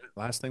 Yeah.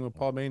 Last thing with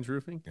Paul Baines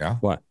Roofing. Yeah.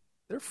 What?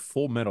 They're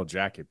full metal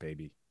jacket,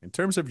 baby. In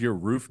terms of your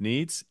roof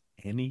needs,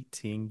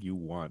 anything you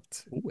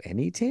want. Ooh,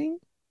 anything?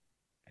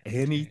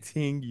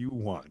 Anything you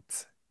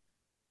want.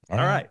 All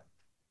right.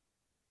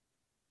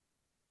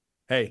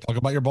 Hey. Talk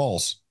about your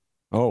balls.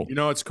 Oh. You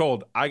know it's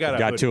cold. I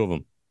got two of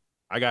them.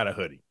 I got a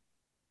hoodie.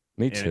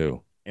 Me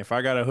too. If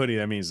I got a hoodie,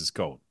 that means it's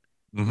cold.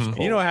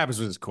 Mm-hmm. You know what happens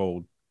when it's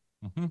cold?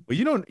 Mm-hmm. But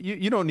you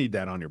don't need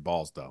that on your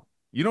balls, though.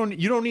 You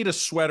don't need a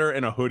sweater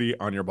and a hoodie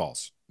on your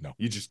balls. No.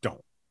 You just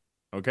don't.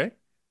 Okay?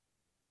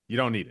 You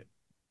don't need it.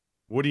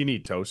 What do you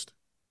need, Toast?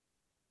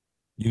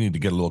 You need to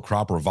get a little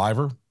crop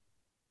reviver, a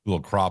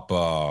little crop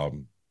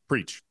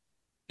preach.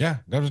 Yeah,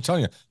 I'm just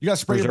telling you. You got to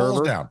spray your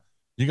balls down.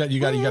 You got to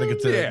get you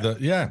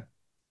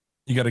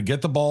got to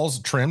get the balls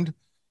trimmed.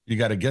 You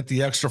got to get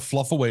the extra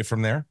fluff away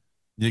from there.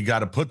 You got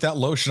to put that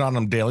lotion on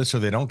them daily so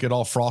they don't get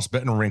all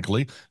frostbitten and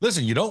wrinkly.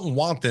 Listen, you don't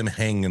want them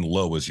hanging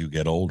low as you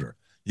get older.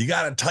 You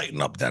got to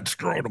tighten up that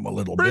scrotum a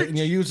little bit, and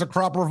you use the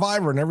crop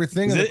reviver and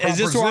everything. Is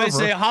this why I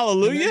say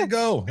hallelujah? There you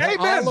go. Amen.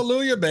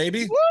 Hallelujah,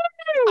 baby. Woo!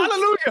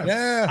 Hallelujah.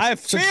 Yeah. I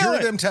feel Secure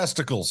it. them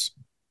testicles.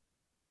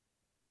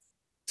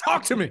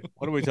 Talk to me.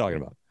 What are we talking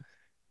about?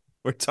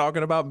 We're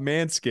talking about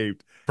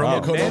Manscaped.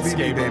 Promo code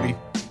OBB, baby.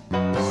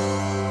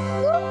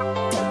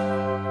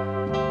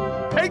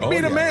 Take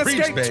me to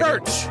Manscaped Preach,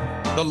 Church.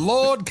 The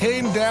Lord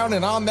came down,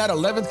 and on that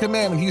 11th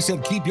commandment, he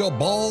said, keep your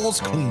balls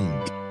clean.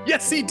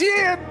 Yes, he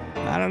did.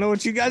 I don't know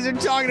what you guys are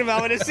talking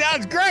about, but it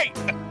sounds great.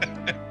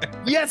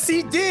 Yes,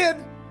 he did.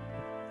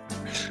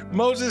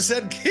 Moses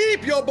said,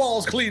 keep your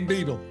balls clean,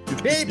 people.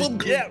 Keep them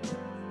clean. Yeah.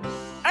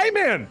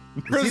 Amen.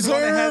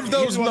 Preserve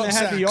those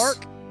had the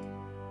ark.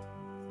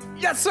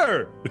 Yes,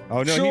 sir.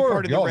 Oh no, sure. he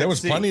parted the Red there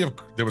was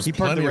Sea.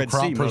 plenty of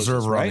crop Sea, preserver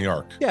Moses, on right? the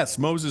ark. Yes,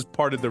 Moses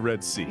parted the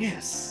Red Sea.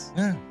 Yes.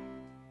 Yeah.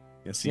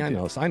 Yes, he Yeah,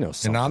 did. I know.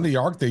 And on the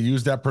ark, they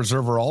used that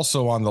preserver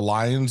also on the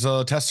lion's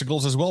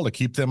testicles as well to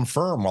keep them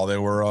firm while they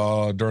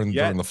were during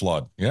the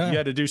flood. Yeah, you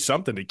had to do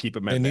something to keep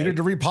them. They needed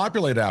to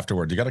repopulate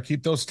afterward. You got to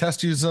keep those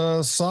testes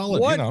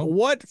solid.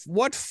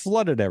 What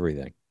flooded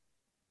everything?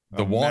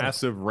 The water.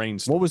 Massive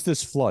rainstorm. What was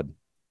this flood?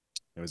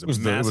 It was a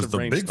massive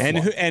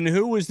rainstorm. And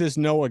who was this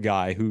Noah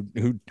guy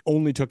who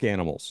only took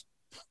animals?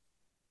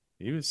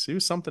 He was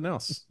something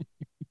else.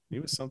 He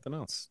was something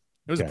else.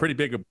 It was a pretty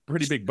big boat. It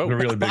was a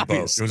really big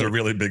boat. It was a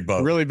really big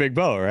boat. Really big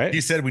boat, right?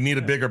 He said we need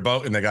a bigger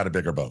boat, and they got a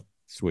bigger boat.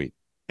 Sweet.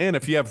 And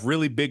if you have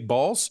really big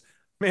balls,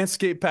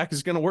 Manscaped Pack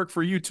is going to work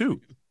for you too.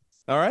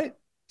 All right?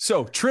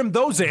 So trim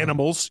those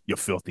animals, you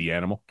filthy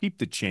animal. Keep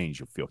the change,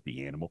 you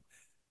filthy animal.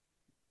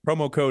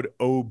 Promo code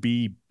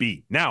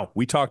OBB. Now,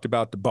 we talked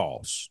about the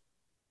balls.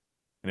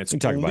 And it's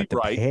talking only about the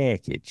right.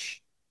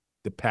 package.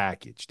 The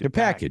package. The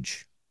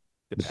package.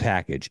 The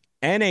package.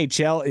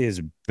 NHL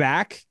is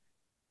back.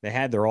 They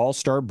had their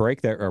all-star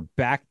break. They are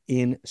back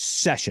in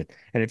session.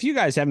 And if you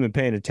guys haven't been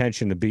paying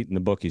attention to Beating the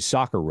Bookies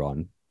soccer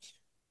run,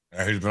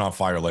 He's been on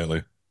fire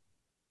lately.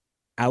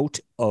 Out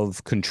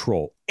of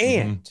control.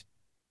 And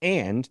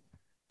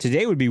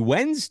today would be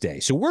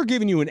Wednesday. So we're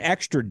giving you an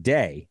extra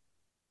day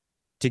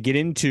to get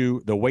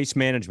into the waste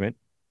management.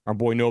 Our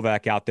boy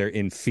Novak out there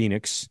in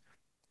Phoenix.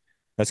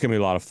 That's going to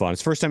be a lot of fun.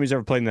 It's the first time he's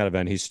ever played in that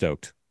event. He's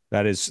stoked.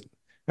 That is,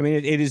 I mean,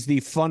 it is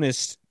the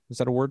funnest. Is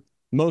that a word?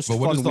 Most fun.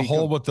 What is the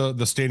hole with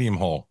the stadium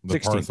hole? The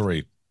 16th. par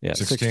 3. Yeah,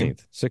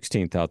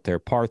 16th out there.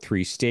 Par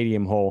 3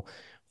 stadium hole.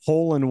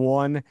 Hole in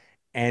one.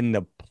 And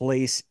the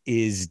place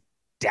is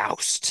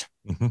doused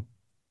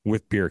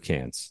with beer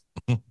cans.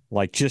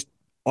 Like just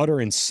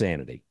utter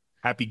insanity.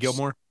 Happy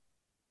Gilmore?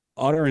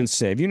 Utter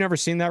insanity. Have you never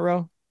seen that,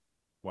 Ro?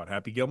 What,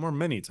 Happy Gilmore?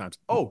 Many times.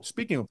 Oh,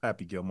 speaking of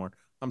Happy Gilmore,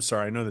 I'm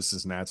sorry. I know this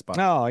is an ad spot.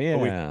 Oh,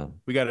 yeah.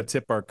 We got to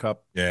tip our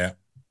cup to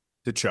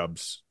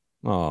Chubbs.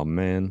 Oh,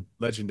 man.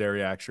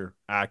 Legendary actor,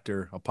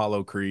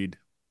 Apollo Creed.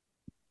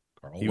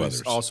 Carl He Weathers.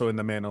 was also in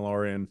The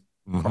Mandalorian.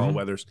 Carl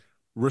Weathers.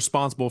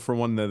 Responsible for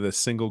one of the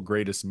single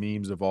greatest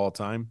memes of all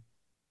time.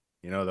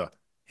 You know,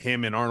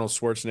 him and Arnold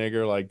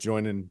Schwarzenegger like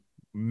joining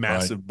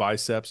massive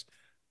biceps.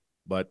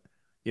 But,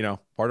 you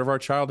know, part of our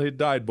childhood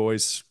died,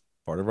 boys.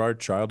 Part of our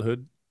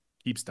childhood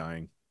keeps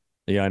dying.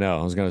 Yeah, I know.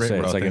 I was going to say,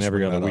 it's like an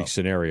every other week up.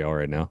 scenario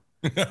right now.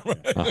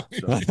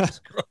 Jesus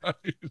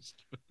Christ.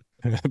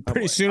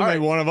 Pretty soon, maybe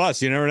one of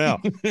us. You never know.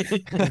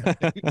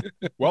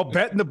 Well,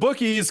 betting the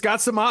bookies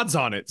got some odds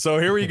on it. So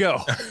here we go.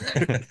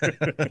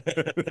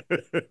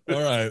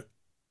 All right.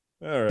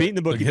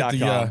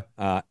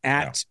 BeatingTheBookie.com.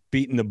 At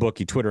Beating the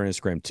Bookie, Twitter,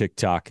 Instagram,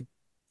 TikTok.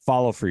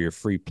 Follow for your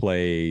free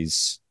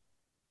plays.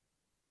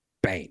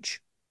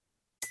 Bange.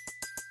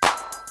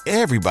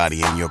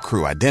 Everybody in your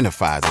crew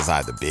identifies as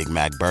either Big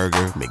Mac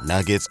Burger,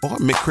 McNuggets, or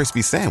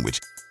McCrispy Sandwich.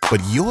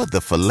 But you're the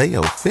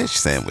Filet-O-Fish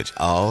Sandwich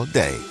all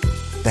day.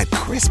 That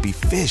crispy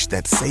fish,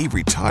 that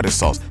savory tartar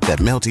sauce, that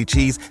melty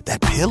cheese,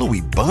 that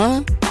pillowy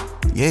bun.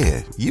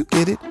 Yeah, you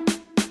get it.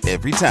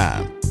 Every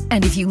time.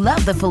 And if you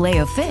love the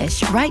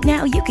Filet-O-Fish, right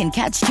now you can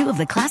catch two of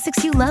the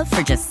classics you love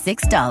for just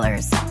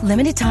 $6.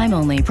 Limited time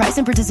only. Price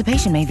and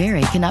participation may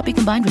vary. Cannot be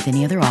combined with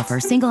any other offer.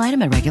 Single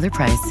item at regular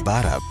price.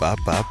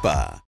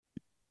 Ba-da-ba-ba-ba.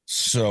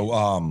 So,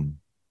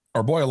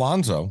 our boy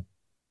Alonzo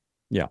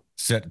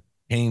set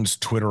Kane's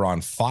Twitter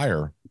on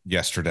fire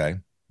yesterday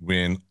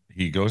when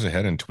he goes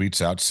ahead and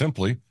tweets out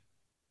simply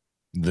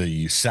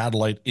the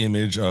satellite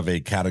image of a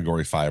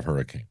Category 5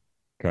 hurricane.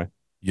 Okay.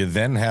 You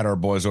then had our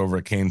boys over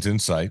at Kane's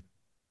Insight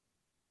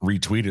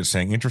retweet it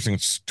saying, interesting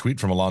tweet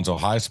from Alonzo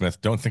Highsmith.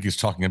 Don't think he's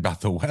talking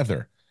about the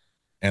weather.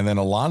 And then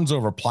Alonzo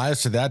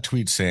replies to that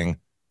tweet saying,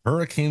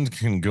 hurricanes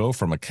can go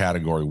from a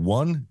Category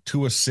 1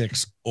 to a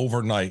 6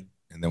 overnight.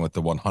 And then with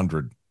the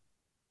 100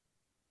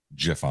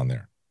 GIF on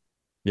there.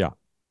 Yeah.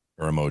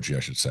 Or emoji, I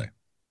should say.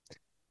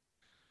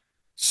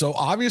 So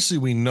obviously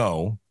we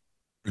know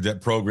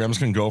that programs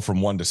can go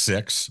from 1 to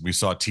 6. We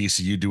saw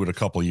TCU do it a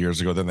couple of years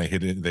ago. Then they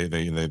hit it,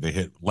 they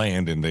hit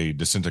land and they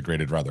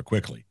disintegrated rather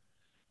quickly.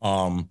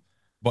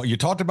 But you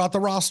talked about the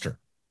roster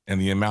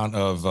and the amount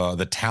of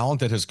the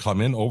talent that has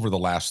come in over the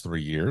last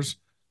 3 years,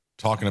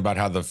 talking about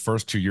how the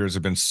first 2 years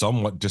have been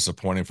somewhat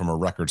disappointing from a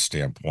record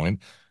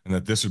standpoint, and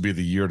that this would be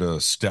the year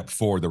to step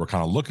forward. That we're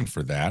kind of looking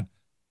for that.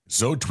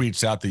 Zoe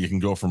tweets out that you can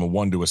go from a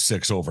 1 to a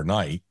 6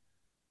 overnight.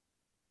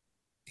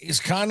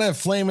 He's kind of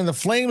flaming the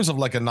flames of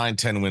like a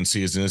 9-10 win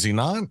season, is he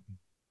not?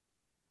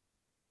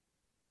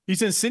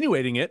 He's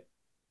insinuating it.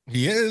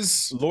 He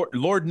is.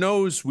 Lord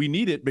knows we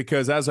need it,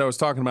 because as I was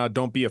talking about,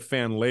 don't be a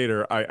fan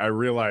later, I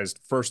realized,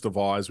 first of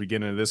all, as we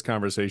get into this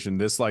conversation,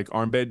 this like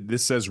armband,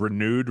 this says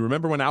renewed.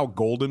 Remember when Al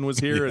Golden was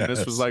here and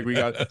this was like, we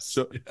got,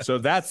 so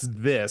that's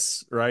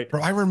this, right?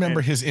 Bro, I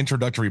remember his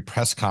introductory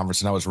press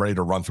conference and I was ready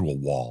to run through a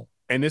wall.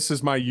 And this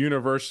is my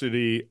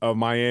University of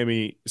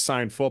Miami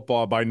signed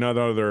football by none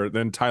other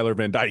than Tyler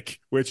Van Dyke,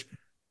 which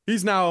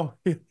he's now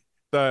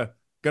going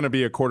to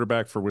be a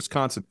quarterback for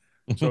Wisconsin.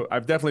 So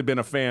I've definitely been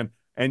a fan.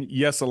 And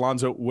yes,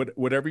 Alonzo,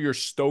 whatever you're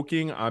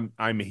stoking,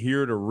 I'm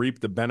here to reap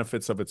the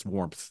benefits of its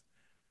warmth.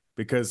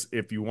 Because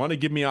if you want to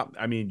give me up,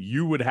 I mean,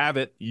 you would have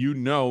it. You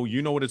know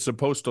what it's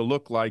supposed to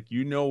look like.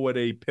 You know what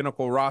a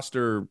pinnacle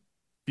roster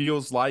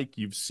feels like.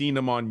 You've seen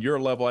them on your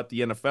level at the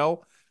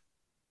NFL.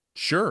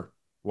 Sure,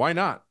 why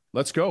not?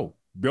 Let's go.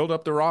 Build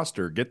up the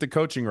roster. Get the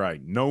coaching right.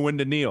 Know when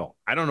to kneel.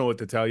 I don't know what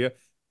to tell you.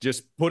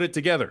 Just put it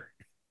together.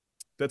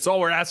 That's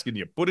all we're asking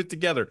you. Put it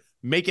together.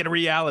 Make it a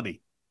reality.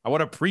 I want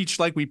to preach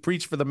like we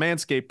preach for the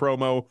Manscaped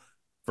promo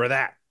for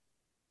that.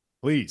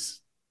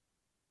 Please.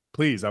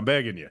 Please, I'm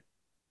begging you.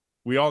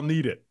 We all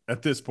need it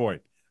at this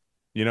point.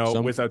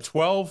 With a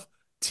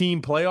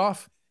 12-team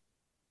playoff,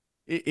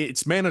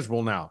 it's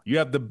manageable now. You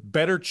have the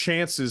better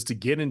chances to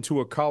get into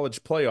a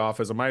college playoff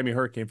as a Miami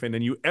Hurricane fan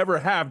than you ever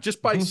have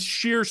just by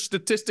sheer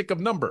statistic of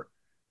number.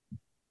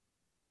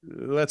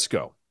 Let's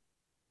go.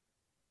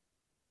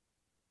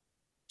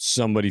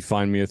 Somebody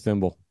find me a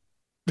thimble.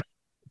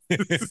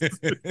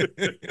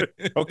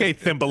 Okay,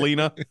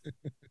 Thumbelina.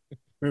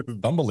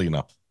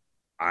 Thumbelina.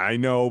 I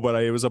know,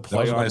 but it was a play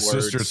that was on my words.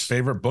 sister's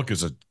favorite book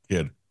as a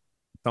kid.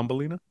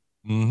 Thumbelina?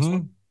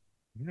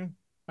 Mm-hmm. Yeah.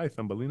 Hi,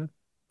 Thumbelina.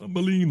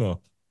 Thumbelina.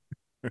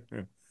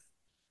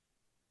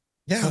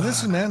 Yeah,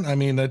 listen, man. I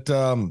mean,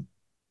 the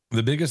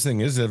biggest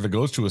thing is that if it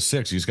goes to a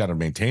 6, you just got to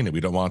maintain it. We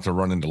don't want it to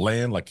run into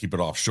land, like keep it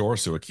offshore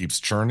so it keeps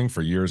churning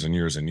for years and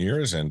years and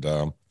years. And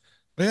but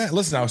yeah,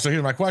 listen now. So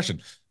here's my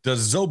question: does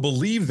Zoe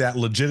believe that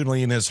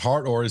legitimately in his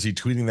heart, or is he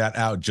tweeting that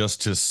out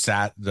just to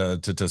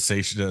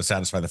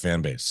satisfy the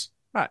fan base?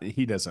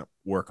 He doesn't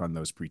work on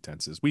those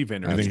pretenses. We've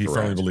interviewed. I think he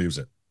firmly believes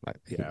it.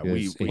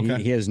 Yeah,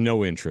 he has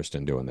no interest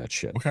in doing that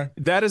shit. Okay,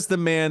 that is the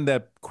man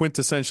that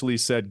quintessentially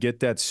said,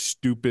 "Get that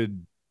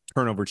stupid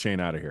turnover chain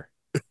out of here."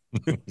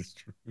 It's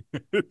true.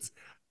 It's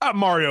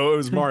Mario. It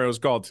was Mario's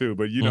call too,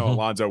 but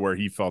Alonzo where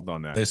he felt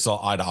on that. They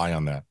saw eye to eye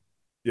on that.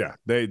 Yeah,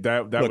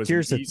 that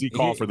was an easy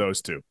call for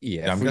those two.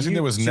 Yeah, I'm guessing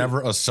there was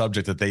never a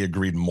subject that they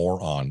agreed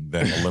more on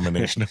than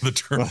elimination of the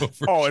turnover.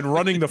 And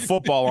running the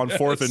football on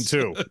 4th and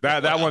 2.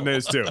 That one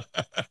is too.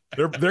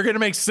 They're going to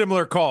make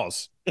similar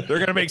calls. They're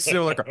going to make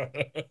similar calls.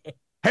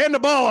 Hand the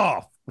ball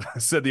off,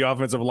 said the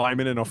offensive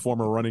lineman and a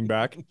former running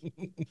back.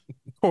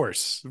 Of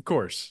course.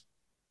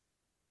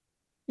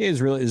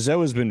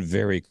 Zoe has been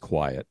very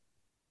quiet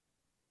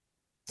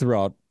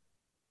throughout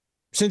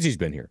since he's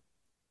been here.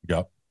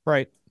 Yep.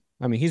 Right.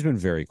 I mean, he's been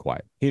very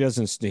quiet. He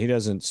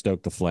doesn't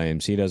stoke the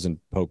flames. He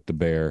doesn't poke the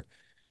bear.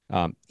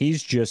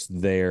 He's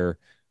just there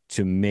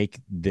to make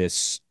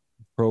this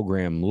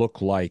program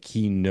look like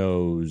he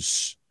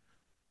knows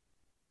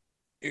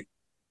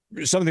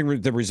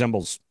something that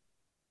resembles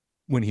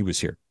when he was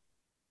here.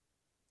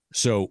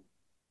 So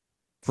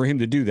for him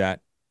to do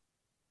that,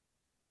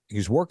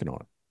 he's working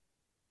on it.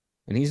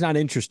 And he's not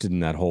interested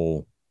in that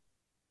whole.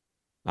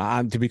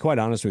 To be quite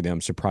honest with you, I'm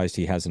surprised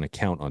he has an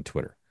account on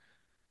Twitter.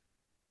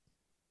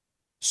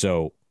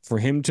 So for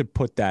him to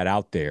put that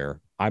out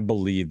there, I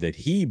believe that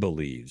he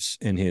believes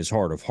in his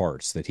heart of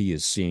hearts that he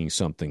is seeing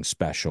something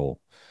special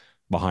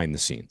behind the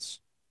scenes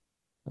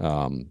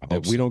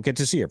that we don't get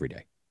to see every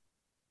day.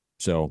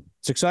 So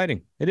it's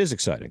exciting. It is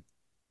exciting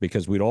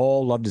because we'd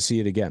all love to see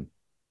it again.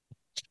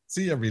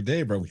 See every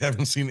day, bro. We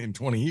haven't seen it in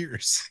 20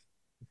 years.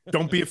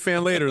 Don't be a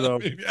fan later, though.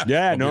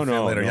 Yeah,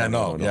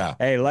 no. Yeah.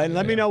 Hey,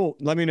 let me know.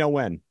 Let me know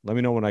when. Let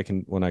me know when I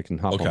can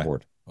hop on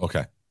board.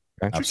 Okay.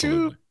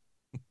 Absolutely.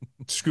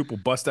 Scoop will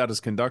bust out his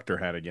conductor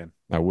hat again.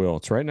 I will.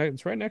 It's right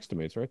next to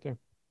me. It's right there.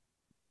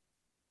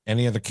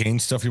 Any other Kane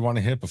stuff you want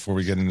to hit before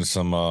we get into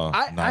some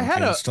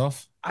non-Kane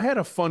stuff? I had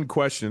a fun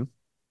question.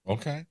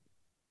 Okay.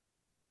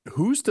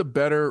 Who's the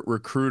better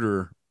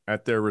recruiter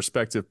at their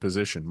respective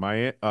position?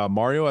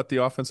 Mario at the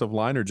offensive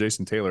line or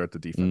Jason Taylor at the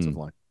defensive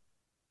line?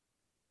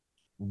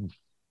 It's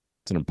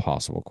an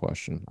impossible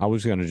question. I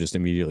was going to just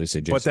immediately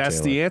say Jason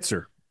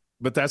Taylor.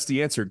 But that's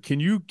the answer. Can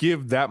you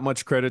give that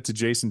much credit to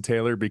Jason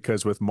Taylor?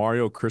 Because with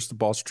Mario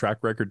Cristobal's track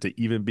record to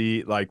even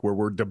be like where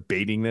we're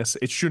debating this,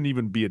 it shouldn't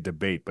even be a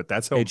debate. But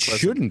that's how it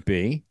shouldn't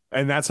be.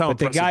 And that's how. But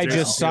the guy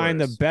just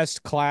signed the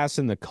best class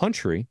in the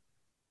country.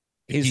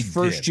 His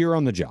first year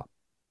on the job.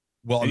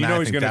 Well, and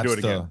he's going to do it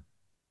again.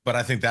 But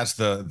I think that's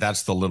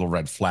the little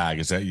red flag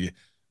is that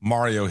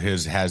Mario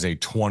has a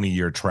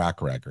 20-year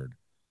track record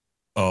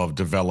of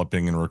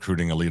developing and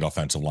recruiting elite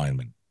offensive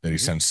linemen that he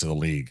sends to the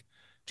league.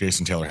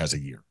 Jason Taylor has a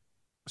year.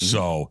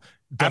 So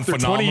after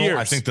phenomenal. 20 years,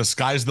 I think the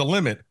sky's the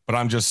limit, but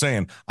I'm just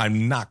saying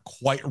I'm not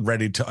quite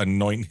ready to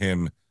anoint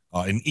him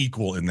an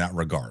equal in that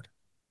regard.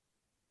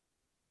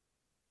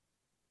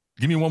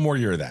 Give me one more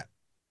year of that.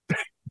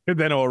 And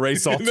then I'll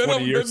erase all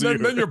 20 years. Then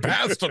you're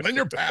past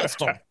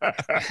him.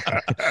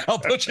 I'll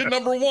put you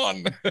number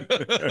one. Good.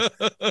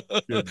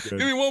 Give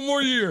me one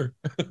more year.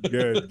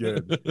 Good.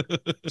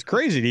 It's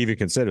crazy to even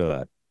consider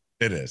that.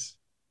 It is.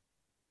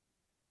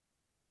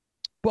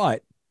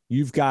 But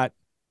you've got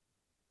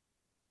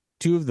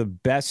two of the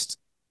best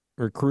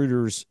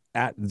recruiters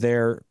at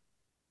their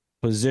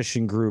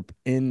position group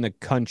in the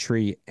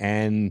country,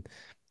 and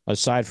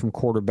aside from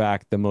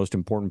quarterback, the most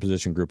important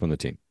position group on the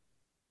team.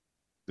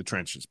 The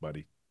trenches,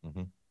 buddy.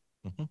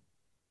 Mm-hmm.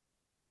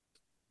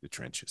 The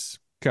trenches.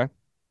 Okay.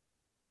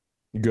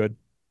 Good.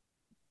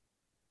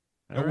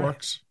 That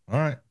works. All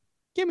right.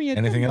 Give me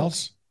anything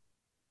else?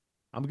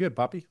 I'm good,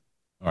 Poppy.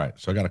 All right.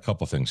 So I got a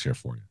couple things here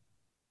for you.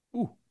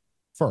 Ooh.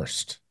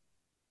 First,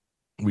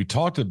 we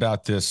talked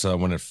about this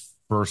when it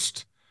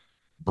first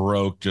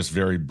broke, just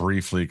very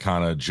briefly,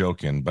 kind of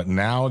joking, but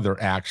now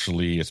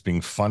it's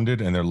being funded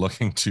and they're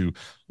looking to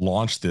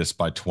launch this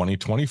by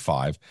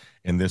 2025.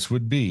 And this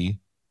would be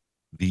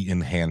the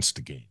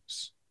enhanced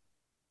games.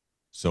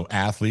 So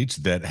athletes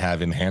that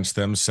have enhanced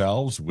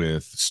themselves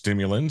with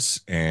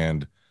stimulants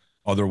and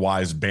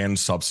otherwise banned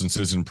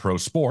substances in pro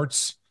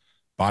sports,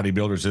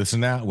 bodybuilders, this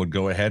and that, would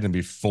go ahead and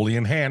be fully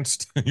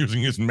enhanced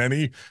using as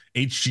many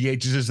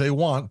HGHs as they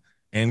want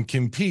and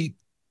compete.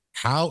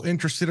 How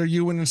interested are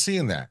you in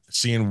seeing that?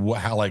 Seeing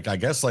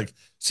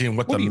seeing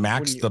what the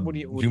max the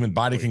human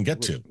body can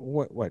get to.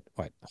 What?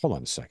 Hold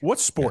on a second. What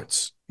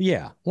sports?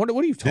 Yeah. What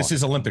are you talking This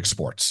is about? Olympic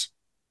sports.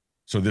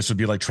 So this would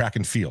be like track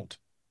and field.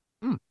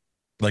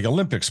 Like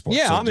Olympic sports.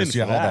 Yeah, so I'm in for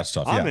that. all that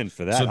stuff. I'm in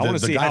for that. So I want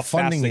to see guy how fast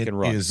funding they it can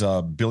run. is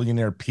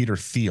billionaire Peter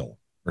Thiel,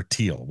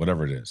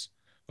 whatever it is.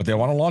 But they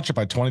want to launch it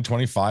by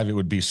 2025. It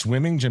would be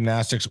swimming,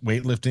 gymnastics,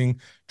 weightlifting,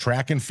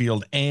 track and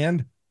field,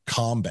 and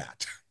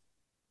combat.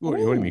 What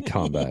do you mean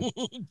combat?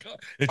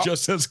 It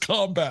just says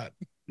combat.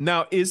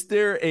 Now, is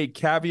there a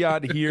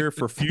caveat here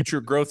for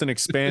future growth and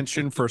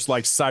expansion for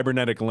like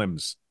cybernetic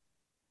limbs?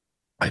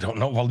 I don't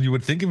know. Well, you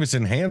would think if it's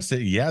enhanced,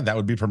 that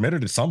would be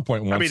permitted at some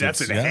point. I mean,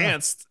 that's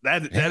enhanced.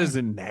 That is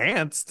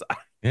enhanced.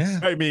 Yeah.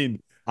 I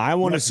mean, I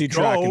want to see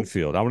track and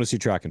field. I want to see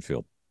track and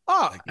field.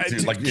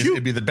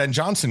 It'd be the Ben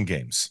Johnson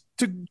games.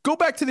 To go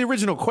back to the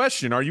original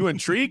question, are you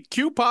intrigued?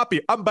 Cue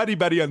Poppy. I'm very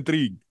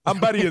intrigued. I'm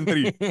very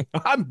intrigued.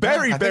 I'm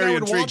very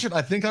intrigued. Watch it.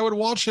 I think I would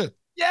watch it.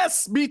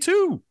 Yes, me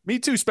too. Me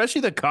too.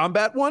 Especially the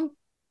combat one,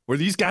 where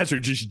these guys are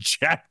just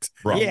jacked.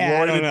 Bro.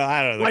 Yeah, I don't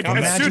know. Like,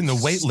 imagine the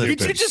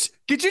weightlifters.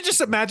 Could you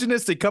just imagine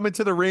this? They come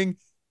into the ring.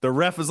 The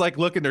ref is like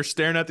looking. They're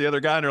staring at the other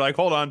guy, and they're like,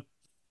 "Hold on,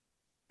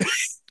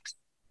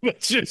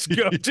 let's just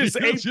go. Just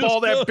eight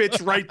ball that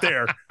bitch right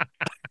there."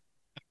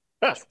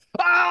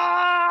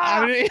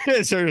 I mean,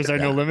 is there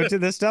no limit to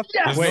this stuff?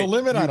 Yes. There's no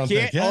limit, I don't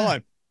think. Yeah. Hold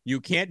on.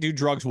 You can't do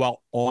drugs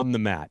while on the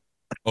mat.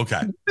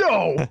 Okay.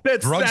 No,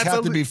 drugs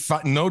have to be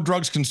no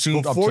drugs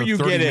consumed before up to you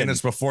 30 get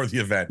minutes before the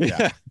event.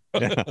 Yeah.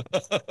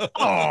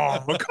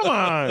 Oh, well, come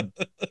on,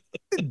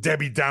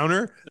 Debbie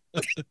Downer.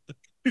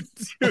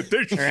 Dude,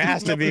 there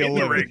has to be a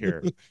limit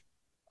here.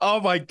 Oh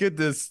my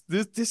goodness,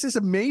 this is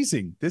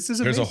amazing. This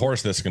is amazing. There's a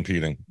horse that's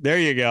competing. There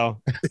you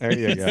go. There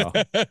you go.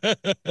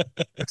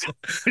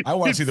 I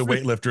want to see the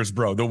weightlifters,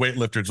 bro. The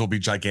weightlifters will be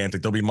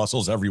gigantic. There'll be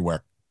muscles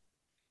everywhere.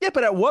 Yeah,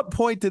 but at what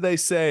point do they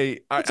say?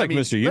 It's like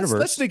Mr.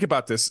 Universe. Let's think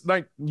about this.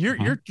 Like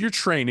you're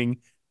training.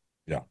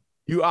 Yeah.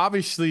 You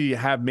obviously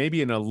have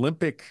maybe an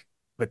Olympic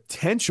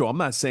potential. I'm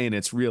not saying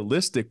it's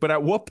realistic, but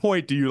at what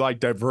point do you like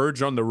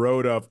diverge on the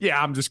road of,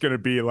 I'm just going to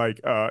be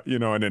like,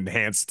 an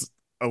enhanced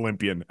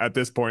Olympian at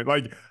this point?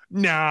 Like,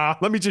 nah,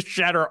 let me just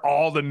shatter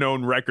all the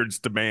known records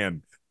to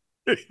man.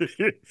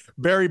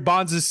 Barry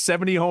Bonds'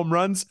 70 home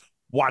runs.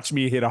 Watch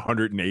me hit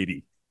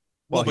 180.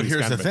 Well, but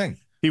here's the thing.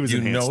 He was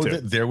enhanced too.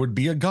 That there would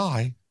be a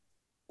guy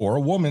or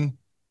a woman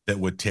that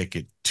would take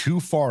it too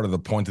far to the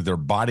point that their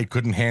body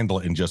couldn't handle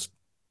it and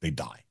they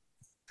die.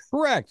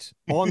 Correct.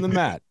 On the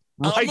mat.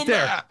 Right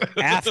there.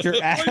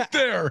 Right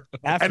there.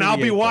 And I'll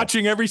be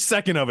watching every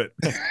second of it.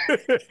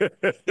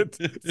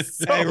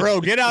 Hey,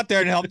 Ro, get out there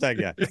and help that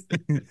guy.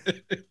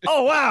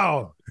 Oh,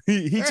 wow.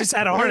 He just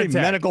had a heart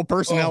attack. Medical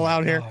personnel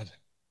out here.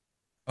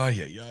 Oh,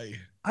 yeah.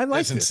 I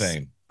like this.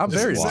 Insane. I'm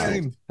very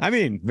insane. I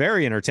mean,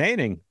 very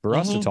entertaining for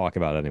us to talk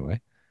about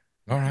anyway.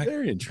 All right.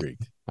 Very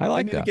intrigued. I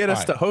like that. Get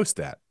us to host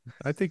that.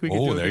 I think we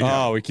can do it.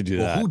 Oh, we could do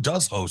that. Who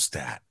does host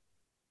that?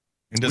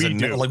 And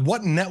does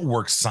what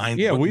network sign?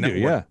 Yeah, we do.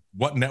 Yeah.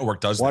 What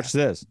network does Watch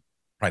this?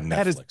 Right,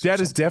 Netflix. That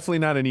is definitely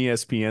not an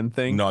ESPN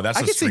thing. No, that's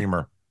a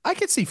streamer. I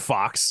could see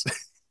Fox.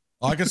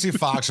 I can see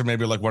Fox or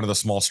maybe like one of the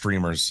small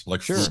streamers,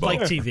 like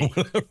Spike TV.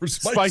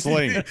 Spike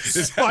Sling.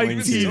 Spike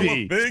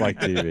TV. Spike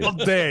TV. All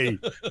day.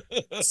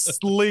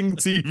 Sling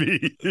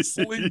TV.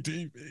 Sling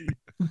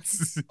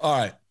TV. All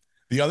right.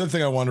 The other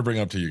thing I want to bring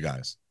up to you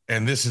guys,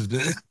 and this is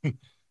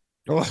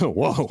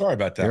whoa. Sorry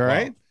about that. All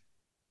right.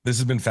 This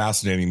has been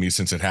fascinating me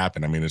since it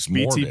happened. I mean, it's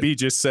morbid. BTB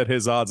just set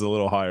his odds a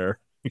little higher.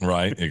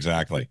 Right,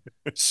 exactly.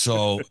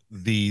 So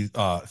the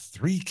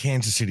 3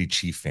 Kansas City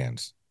Chief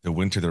fans that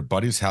went to their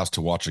buddy's house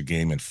to watch a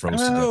game and froze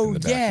to death in the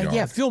backyard.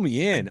 Yeah, fill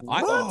me in.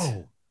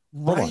 Whoa,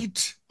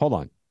 right. Hold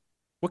on.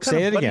 What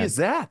kind of buddy is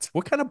that?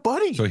 What kind of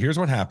buddy? So here's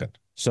what happened.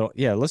 So,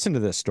 listen to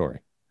this story.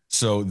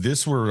 So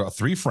this were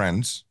 3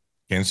 friends,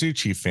 Kansas City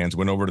Chief fans,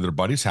 went over to their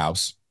buddy's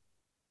house,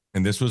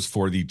 and this was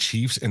for the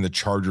Chiefs and the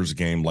Chargers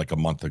game like a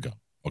month ago,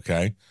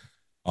 okay?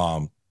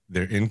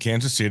 They're in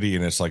Kansas City,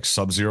 and it's like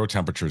sub-zero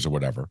temperatures or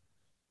whatever.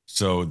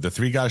 So the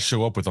 3 guys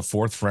show up with a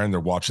 4th friend. They're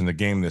watching the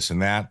game, this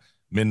and that.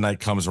 Midnight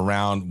comes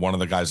around. One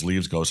of the guys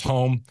leaves, goes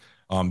home.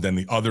 Then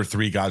the other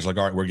 3 guys are like,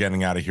 all right, we're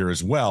getting out of here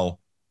as well.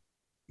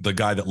 The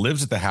guy that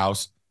lives at the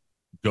house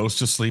goes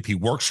to sleep. He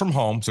works from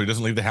home, so he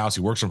doesn't leave the house.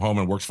 He works from home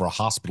and works for a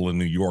hospital in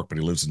New York, but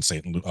he lives in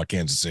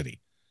Kansas City.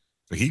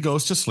 So he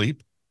goes to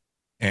sleep,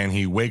 and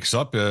he wakes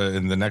up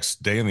in the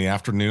next day in the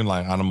afternoon,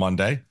 like on a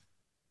Monday,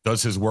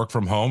 does his work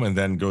from home, and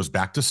then goes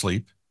back to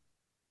sleep.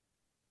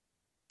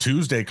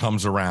 Tuesday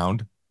comes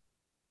around.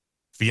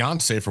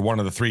 Fiance for one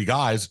of the 3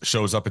 guys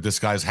shows up at this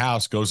guy's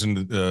house, goes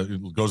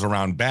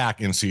around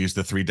back and sees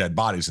the 3 dead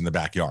bodies in the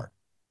backyard,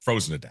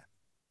 frozen to death.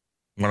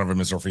 One of them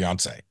is her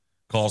fiance.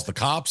 Calls the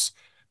cops.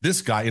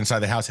 This guy inside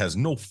the house has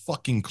no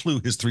fucking clue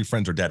his 3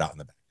 friends are dead out in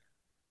the back.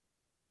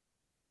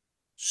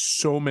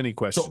 So many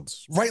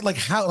questions. So, right? Like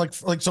how? Like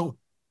so.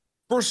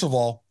 First of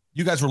all,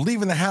 you guys were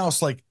leaving the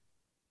house. Like,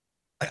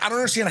 I don't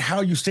understand how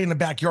you stay in the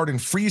backyard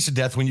and freeze to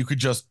death when you could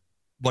just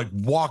like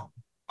walk.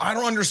 I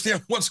don't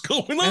understand what's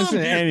going on.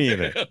 Any of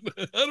it.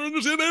 I don't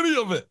understand any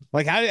of it.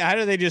 Like how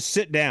do they just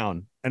sit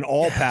down and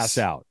all pass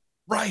out?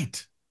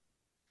 Right.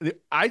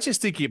 I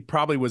just think it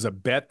probably was a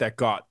bet that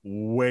got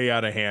way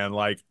out of hand.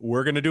 Like,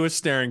 we're going to do a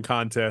staring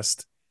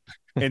contest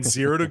in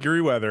 0-degree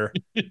weather,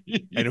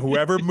 and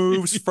whoever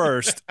moves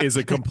first is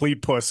a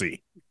complete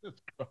pussy.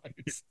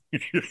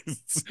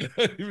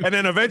 And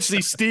then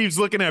eventually Steve's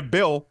looking at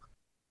Bill.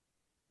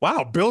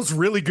 Wow, Bill's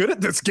really good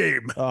at this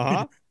game.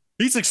 Uh-huh.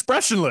 He's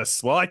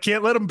expressionless. Well, I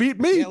can't let him beat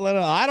me.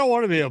 I don't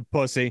want to be a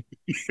pussy.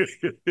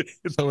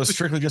 So it's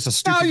strictly just a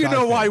stupid. Now you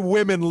know thing. why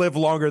women live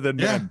longer than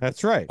men.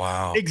 That's right.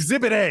 Wow.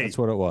 Exhibit A. That's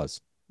what it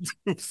was.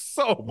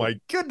 Oh my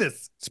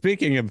goodness.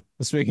 Speaking of,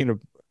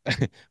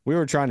 we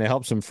were trying to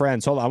help some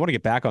friends. Hold on, I want to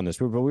get back on this,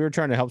 but we were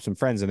trying to help some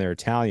friends in their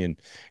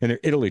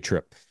Italy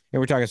trip, and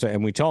we're talking.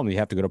 And we told them you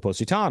have to go to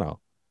Positano,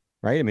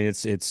 right? I mean,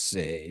 it's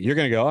you're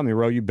going to go. I mean,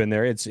 Ro, you've been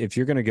there. If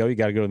you're going to go, you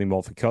got to go to the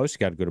Amalfi Coast. You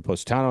got to go to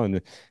Positano, and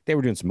they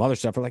were doing some other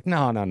stuff. We're like, no.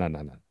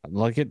 I'm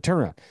like, turn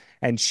around.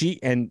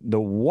 And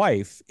the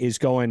wife is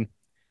going,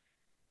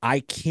 I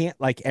can't.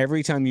 Like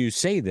every time you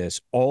say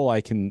this, all I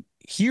can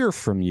hear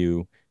from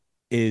you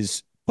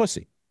is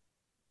pussy.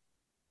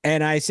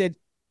 And I said,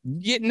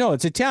 yeah, no,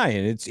 it's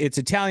Italian. It's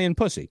Italian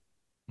pussy.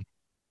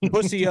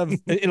 Pussy of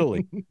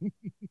Italy.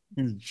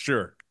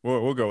 Sure.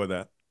 We'll go with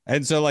that.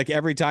 And so like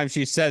every time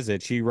she says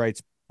it, she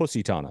writes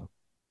Pussitano.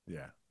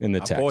 Yeah. In the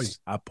text.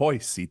 A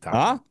Positano.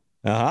 Huh?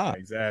 Uh-huh.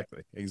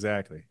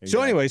 Exactly.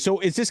 So anyway, so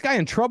is this guy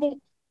in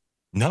trouble?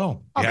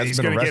 No. He's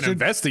going to get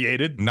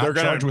investigated. Not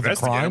charged with a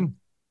crime.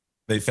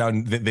 They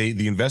found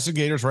the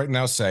investigators right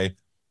now say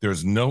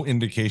there's no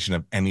indication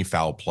of any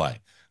foul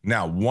play.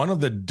 Now, one of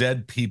the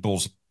dead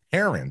people's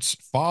parents,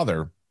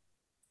 father,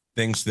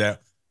 thinks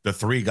that the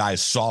three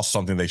guys saw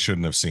something they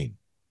shouldn't have seen.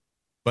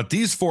 But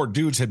these four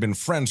dudes had been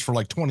friends for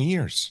like 20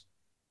 years.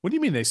 What do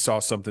you mean they saw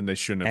something they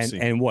shouldn't have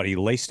seen? And what, he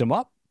laced them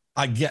up?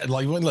 I get,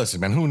 like,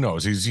 listen, man, who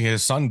knows?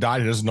 His son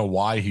died. He doesn't know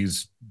why.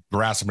 He's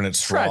grasping at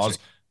straws.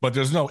 Tragic. But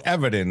there's no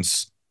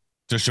evidence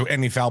to show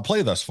any foul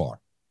play thus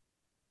far.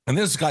 And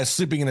this guy's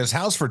sleeping in his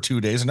house for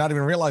 2 days and not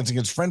even realizing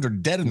his friends are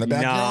dead in the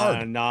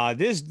backyard. Nah.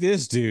 This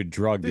dude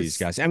drugged these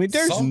guys. I mean,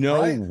 there's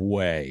no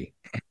way.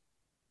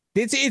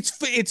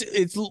 It's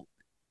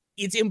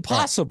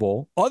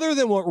impossible. Other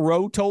than what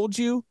Ro told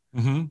you,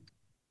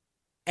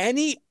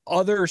 any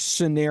other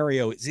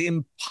scenario is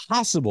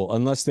impossible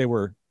unless they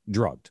were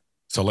drugged.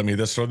 So let me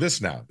throw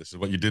this now. This is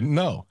what you didn't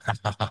know.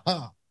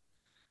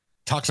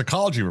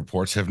 Toxicology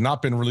reports have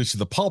not been released to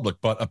the public,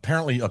 but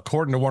apparently,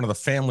 according to one of the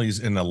families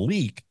in a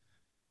leak,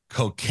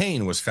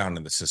 cocaine was found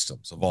in the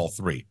systems of all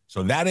three.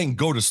 So that ain't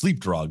go to sleep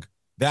drug.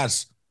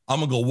 That's I'm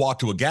going to go walk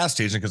to a gas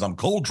station because I'm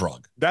cold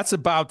drug. That's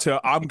about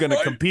to I'm going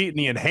to compete in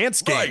the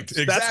enhanced games. Right,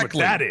 exactly. That's what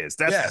that is.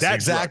 That's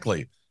exactly.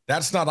 Drug.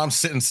 That's not I'm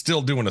sitting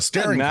still doing a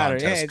staring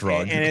contest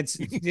drug. And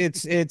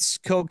it's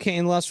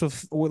cocaine laced with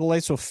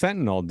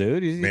fentanyl,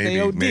 dude. They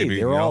OD'd. Maybe.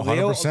 They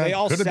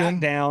all sat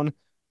down,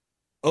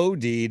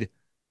 OD'd,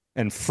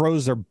 and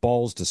froze their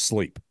balls to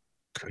sleep.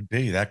 Could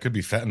be. That could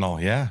be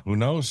fentanyl. Yeah. Who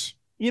knows?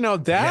 You know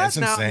that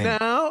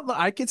now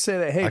I could say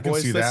that. Hey,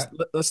 boys,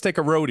 let's take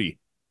a roadie.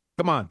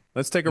 Come on,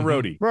 let's take a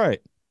roadie.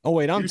 Right. Oh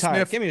wait, I'm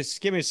tired. Give me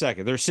a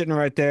second. They're sitting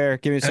right there.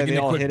 Give me a second. They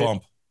all hit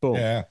bump. It. Boom.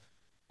 Yeah.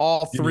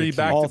 All three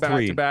back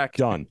to back.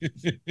 Done.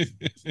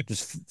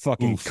 Just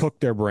fucking cook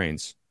their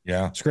brains.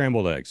 Yeah.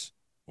 Scrambled eggs.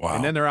 Wow.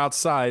 And then they're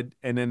outside,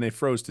 and then they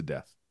froze to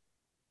death.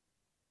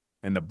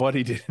 And the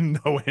buddy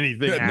didn't know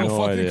anything. No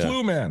fucking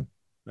clue, man.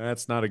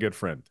 That's not a good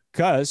friend.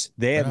 Because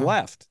they had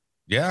left.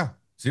 Yeah.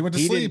 So he went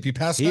to sleep. He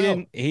passed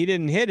out. He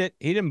didn't hit it.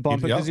 He didn't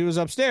bump it because he was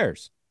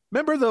upstairs.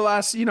 Remember the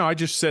last, I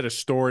just said a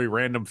story,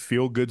 random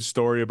feel-good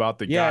story about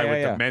the guy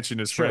with the mention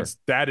his friends.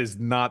 That is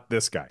not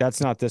this guy. That's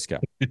not this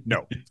guy.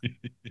 No.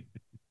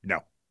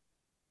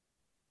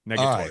 Negatory.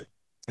 Right.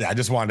 Yeah,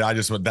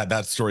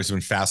 that story's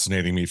been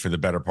fascinating me for the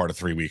better part of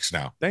 3 weeks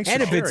now. Thanks.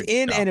 And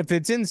if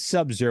it's in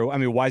sub-zero, I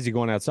mean, why is he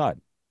going outside?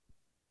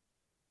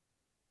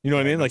 You know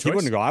what I mean? Like I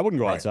wouldn't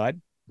go outside.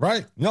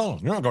 Right. No,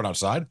 you're not going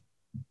outside.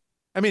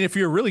 I mean, if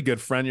you're a really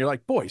good friend, you're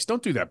like, boys,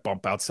 don't do that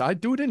bump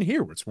outside. Do it in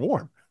here where it's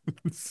warm.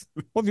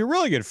 Well, if you're a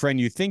really good friend,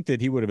 you think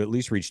that he would have at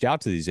least reached out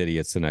to these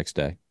idiots the next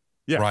day.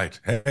 Yeah. Right.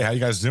 Hey, how you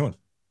guys doing?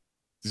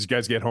 Did you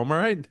guys get home all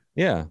right?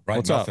 Yeah. Right.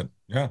 What's Nothing. up?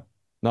 Yeah.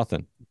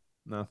 Nothing.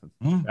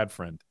 Bad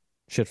friend.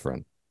 Shit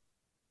friend.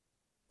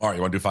 All right.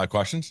 You want to do 5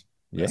 questions?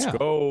 Yeah. Let's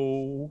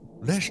go.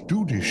 Let's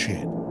do this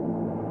shit.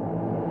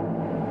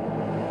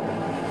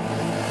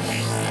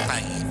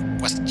 5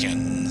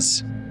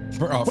 questions.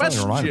 Friendly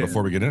reminder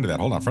before we get into that.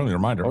 Hold on. Friendly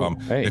reminder.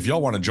 Hey. If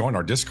y'all want to join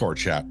our Discord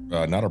chat,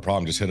 not a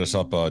problem. Just hit us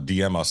up,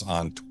 DM us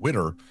on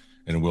Twitter,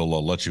 and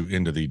we'll let you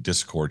into the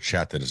Discord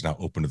chat that is now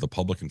open to the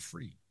public and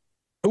free.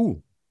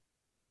 Ooh.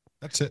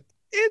 That's it.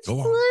 It's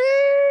Go free. on.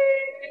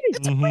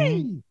 It's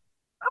free.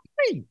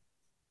 Free.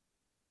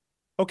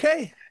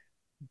 Okay.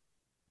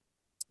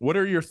 What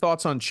are your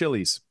thoughts on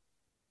Chili's?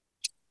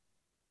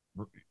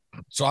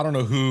 So I don't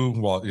know who.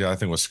 Well, yeah, I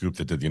think it was Scoop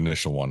that did the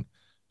initial one.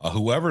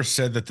 Whoever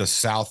said that the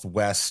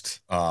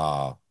Southwest,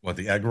 the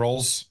egg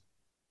rolls,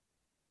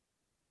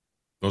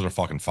 those are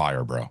fucking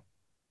fire, bro.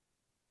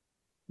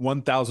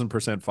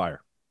 1,000%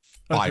 fire.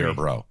 Fire, Agree.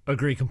 bro.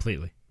 Agree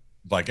completely.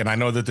 Like, and I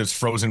know that there's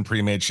frozen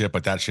pre-made shit,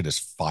 but that shit is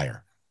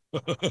fire.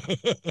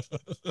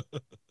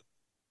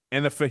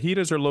 And the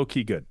fajitas are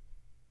low-key good.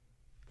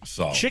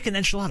 So Chicken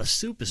enchilada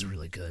soup is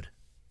really good.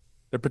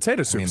 The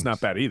potato soup's not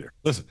bad either.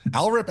 Listen,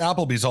 I'll rip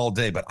Applebee's all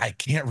day, but I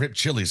can't rip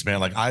Chili's, man.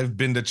 Like, I've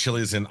been to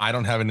Chili's and I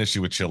don't have an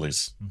issue with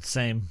Chili's.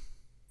 Same.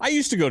 I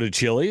used to go to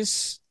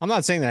Chili's. I'm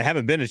not saying that I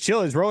haven't been to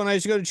Chili's, bro, and I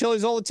used to go to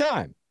Chili's all the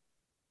time.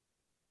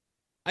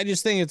 I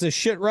just think it's a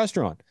shit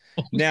restaurant.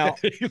 Now,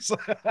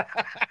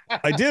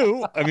 I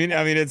do. I mean,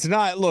 it's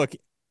not. Look,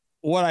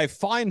 what I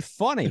find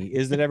funny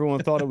is that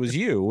everyone thought it was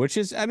you, which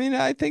is,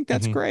 I think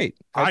that's great.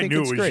 I think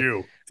knew it's it was great.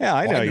 you. Yeah,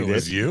 I know it you did.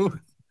 was you.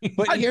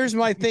 But here's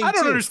my thing. I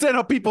don't too. understand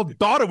how people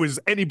thought it was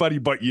anybody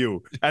but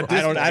you. I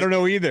don't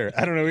know either.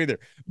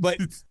 But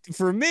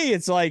for me,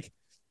 it's like,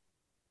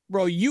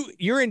 bro,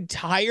 your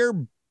entire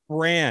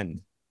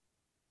brand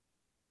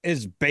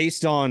is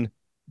based on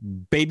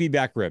baby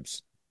back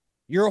ribs.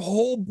 Your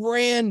whole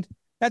brand,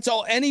 that's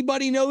all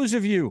anybody knows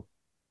of you.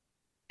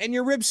 And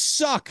your ribs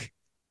suck.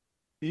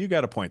 You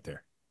got a point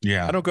there.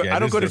 Yeah, I don't go. Yeah, I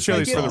don't go to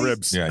Chili's like for the at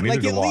ribs. Yeah,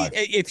 neither do I.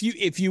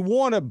 If you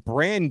want to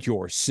brand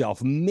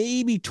yourself,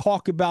 maybe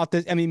talk about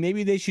this. I mean,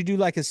 maybe they should do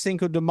like a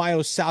Cinco de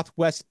Mayo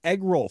Southwest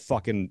egg roll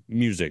fucking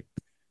music.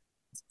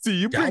 See,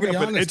 you bring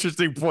up an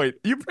interesting point.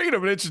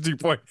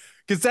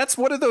 Because that's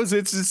one of those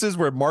instances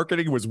where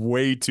marketing was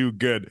way too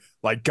good.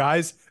 Like,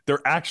 guys, they're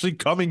actually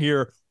coming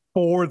here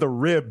for the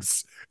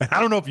ribs. And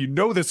I don't know if you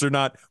know this or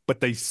not, but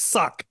they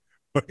suck.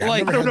 Yeah,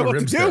 I don't know what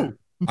to do.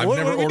 I've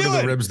never ordered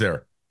the ribs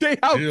there. They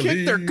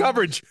outkick their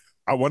coverage.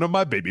 I want on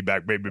my baby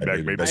back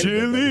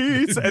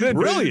Chili's. And then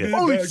brilliant.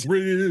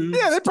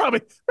 Yeah,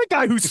 the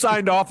guy who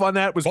signed off on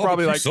that was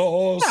probably like,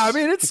 sauce. yeah, I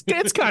mean, it's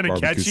kind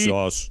of catchy.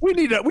 Sauce. We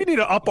need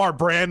to up our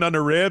brand on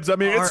the ribs. I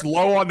mean, it's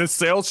low on the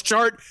sales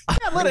chart.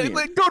 Yeah, let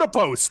it go to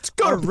post.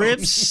 Our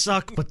ribs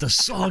suck, but the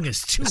song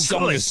is too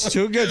good. It's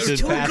too good.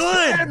 It's too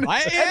good. And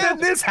then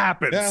this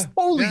happens. Yeah.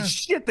 Holy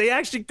shit, they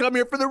actually come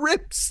here for the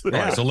ribs. All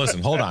right, so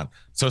listen, hold on.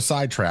 So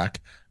sidetrack,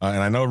 and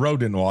I know Ro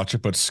didn't watch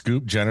it, but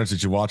Scoop Jenners,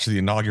 did you watch the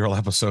inaugural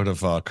episode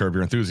of Curb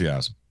Your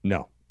Enthusiasm?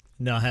 No,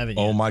 I haven't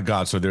yet. Oh my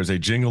God! So there's a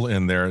jingle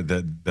in there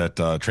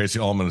that Tracy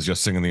Ullman is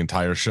just singing the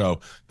entire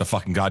show. The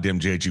fucking goddamn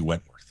J.G.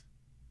 Wentworth.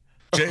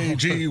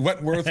 J.G.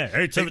 Wentworth.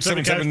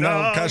 877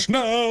 cash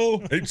now.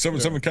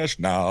 877 cash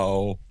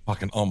now.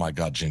 Fucking oh my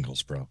God,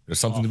 jingles, bro. There's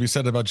something to be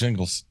said about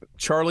jingles.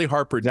 Charlie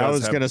Harper does I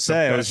was gonna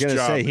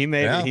say he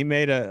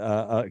made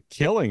a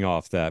killing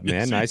off that,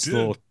 man. Yes,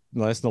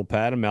 Nice little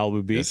pad in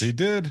Malibu Beach. Yes, he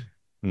did.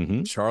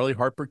 Mm-hmm. Charlie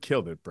Harper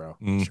killed it, bro.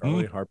 Mm-hmm.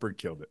 Charlie Harper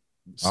killed it.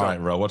 So, All right,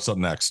 Ro, what's up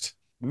next?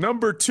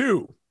 Number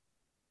 2.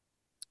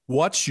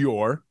 What's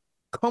your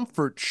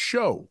comfort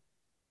show?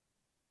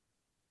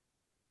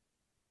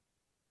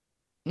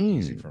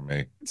 Easy for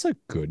me. That's a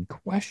good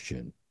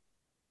question.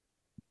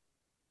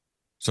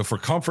 So for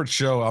comfort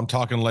show, I'm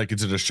talking like,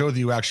 is it a show that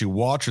you actually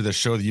watch or the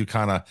show that you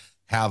kind of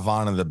have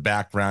on in the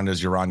background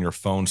as you're on your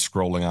phone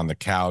scrolling on the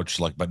couch,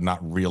 like, but not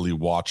really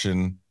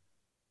watching?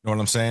 You know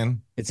what I'm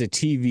saying? It's a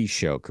TV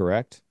show,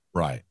 correct?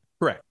 Right.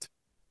 Correct.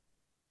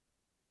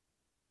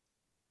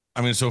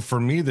 I mean, so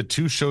for me, the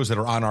two shows that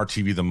are on our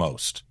TV the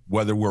most,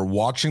 whether we're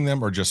watching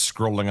them or just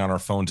scrolling on our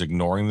phones,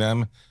 ignoring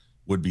them,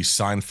 would be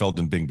Seinfeld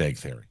and Big Bang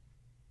Theory.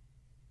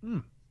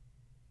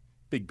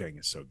 Big Bang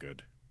is so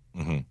good.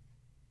 Mm-hmm.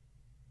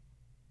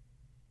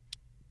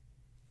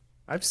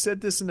 I've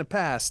said this in the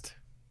past.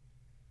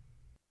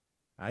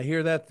 I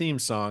hear that theme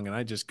song and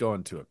I just go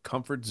into a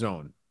comfort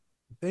zone.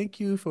 Thank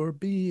you for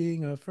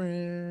being a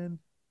friend.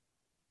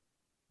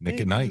 Nick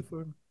Thank at Night.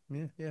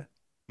 Yeah.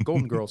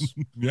 Golden Girls.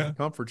 Yeah.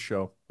 Comfort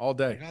show all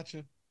day.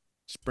 Gotcha.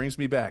 Just brings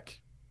me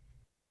back.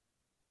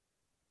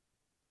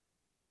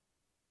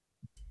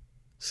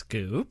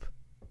 Scoop.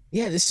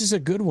 Yeah, this is a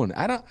good one.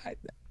 I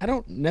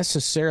don't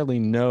necessarily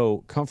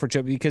know comfort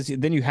show because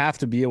then you have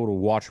to be able to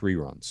watch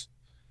reruns.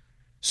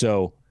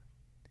 So,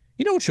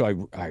 you know what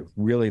show I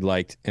really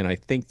liked, and I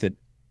think that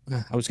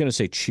I was going to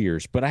say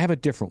Cheers, but I have a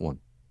different one.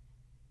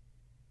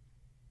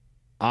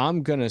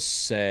 I'm going to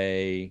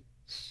say,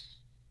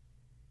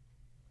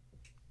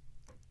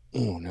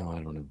 oh, no,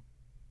 I don't know.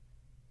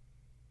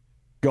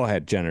 Go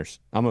ahead, Jenners.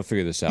 I'm going to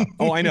figure this out.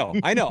 Oh, I know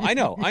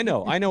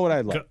what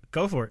I like.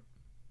 Go for it.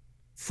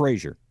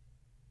 Frasier.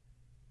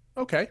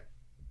 Okay.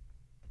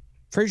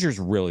 Frasier's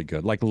really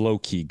good, like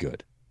low-key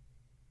good.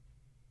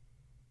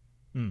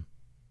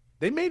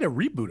 They made a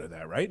reboot of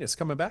that, right? It's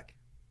coming back?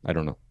 I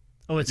don't know.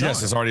 Oh, it's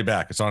It's already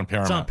back. It's on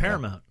Paramount. It's on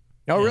Paramount.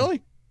 Oh, Yeah.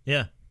 really?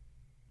 Yeah.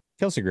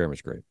 Kelsey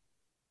Grammer's great.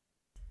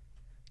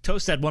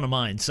 Toast had one of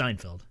mine,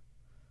 Seinfeld.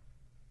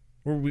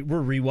 We're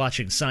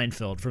rewatching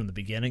Seinfeld from the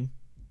beginning.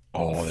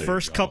 Oh,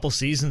 First couple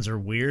seasons are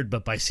weird,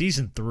 but by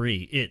season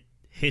 3, it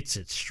hits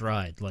its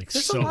stride. Like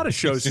There's a lot of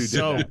shows who do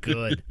so that.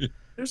 good.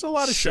 There's a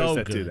lot of shows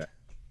that do that.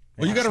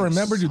 Well, you got to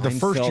remember, dude, the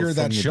first year of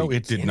that show,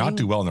 it did not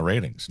do beginning? well in the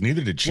ratings.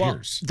 Neither did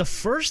Cheers. Well,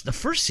 the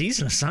first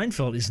season of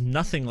Seinfeld is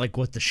nothing like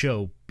what the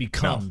show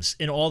becomes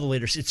in all the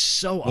later. It's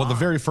so Well, odd. the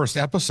very first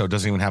episode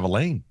doesn't even have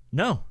Elaine.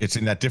 No. It's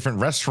in that different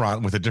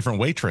restaurant with a different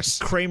waitress.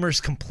 Kramer's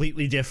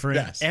completely different.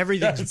 Yes.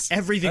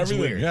 Everything's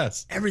weird.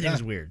 Yes.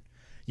 Everything's weird.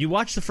 You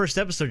watch the first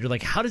episode, you're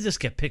like, how did this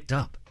get picked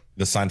up?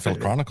 The Seinfeld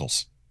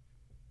Chronicles.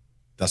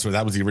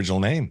 That was the original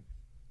name.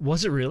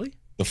 Was it really?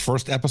 The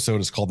first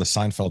episode is called The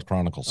Seinfeld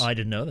Chronicles. Oh, I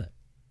didn't know that.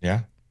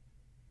 Yeah.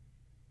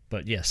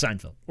 But yeah,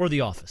 Seinfeld or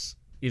The Office.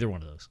 Either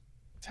one of those.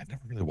 I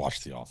never really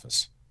watched The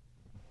Office.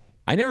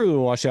 I never really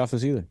watched The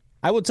Office either.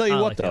 I will tell you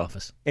I what, like The though.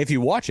 Office. If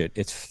you watch it,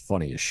 it's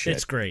funny as shit.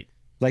 It's great.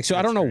 Like, so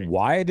I don't know great.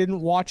 why I didn't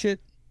watch it,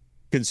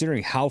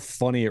 considering how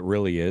funny it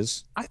really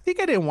is. I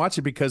think I didn't watch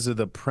it because of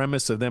the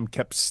premise of them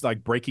kept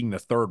like breaking the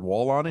third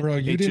wall on it. Bro,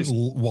 you It didn't just-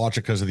 watch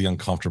it because of the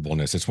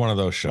uncomfortableness. It's one of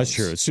those shows.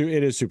 That's true.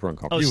 It is super Oh,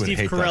 uncomfortable. You would Steve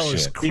hate that Carell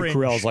is shit. cringe. Steve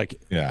Carell's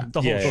like, Yeah.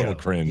 The whole Yeah, show. Total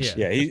cringe.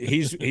 Yeah. yeah,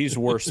 he's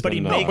worse. But he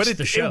than, makes But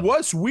the show. it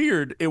was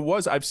weird. It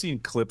was. I've seen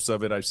clips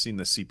of it. I've seen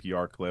the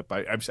CPR clip.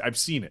 I've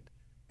seen it,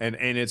 and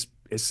it's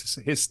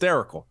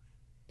hysterical.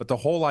 But the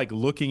whole like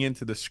looking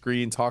into the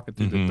screen, talking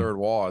through the third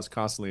wall as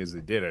constantly as they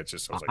did it,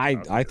 just I was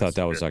like, I thought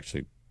that was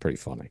actually pretty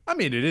funny. I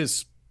mean, it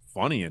is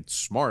funny and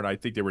smart. I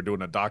think they were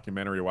doing a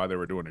documentary while they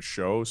were doing a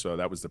show, so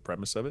that was the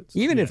premise of it.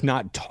 Even if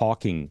not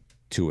talking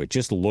to it,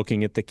 just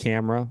looking at the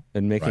camera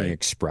and making Right.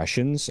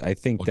 expressions, I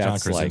think Well, John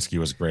that's like Krasinski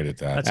was great at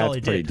that. That's all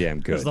he pretty did. damn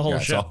It was good. the whole Yeah,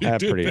 that's show. all he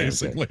That's did, pretty damn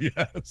good. basically,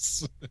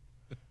 yes.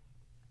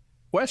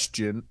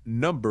 Question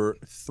number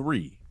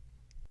 3: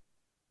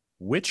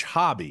 which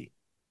hobby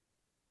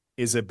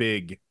is a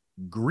big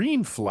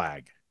green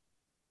flag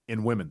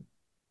in women?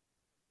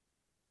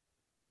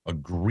 A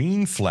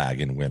green flag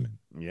in women.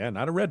 Yeah,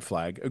 not a red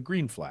flag, a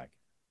green flag.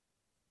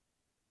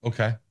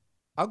 Okay.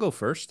 I'll go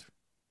first.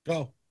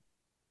 Go.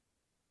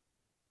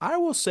 I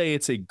will say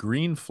it's a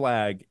green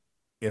flag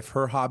if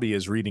her hobby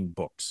is reading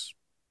books.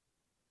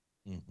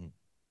 Mm-hmm.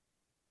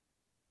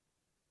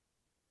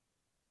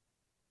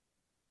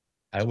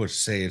 I would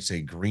say it's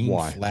a green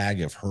Why?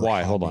 flag if her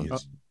Why? Hold hobby on.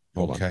 is-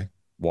 Hold on. okay.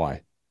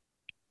 Why?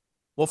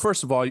 Well,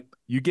 first of all,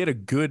 you get a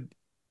good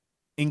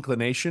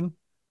inclination,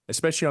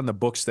 especially on the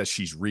books that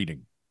she's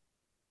reading,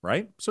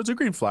 right? So it's a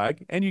green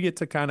flag, and you get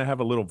to kind of have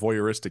a little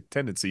voyeuristic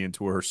tendency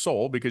into her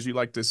soul because you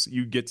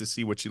get to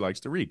see what she likes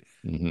to read.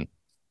 Mm-hmm.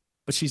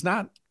 But she's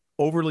not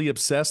overly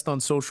obsessed on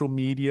social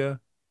media.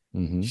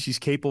 Mm-hmm. She's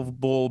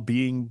capable of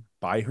being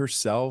by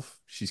herself.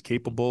 She's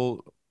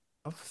capable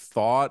of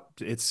thought.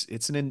 It's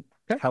an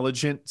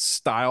intelligent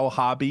style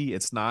hobby.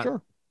 It's not.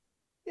 Sure.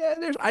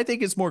 Yeah, I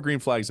think it's more green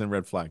flags than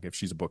red flag if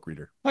she's a book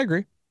reader. I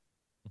agree.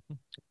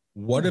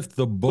 What if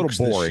the books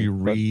that boring, she but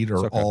read it's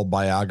are okay. all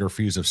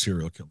biographies of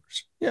serial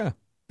killers? Yeah.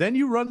 Then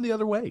you run the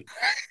other way.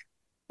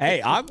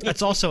 Hey,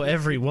 That's also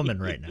every woman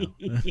right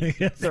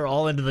now. They're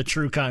all into the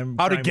true crime.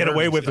 How to crime get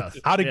away murder with stuff.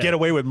 how to Yeah. get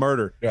away with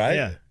murder. Right?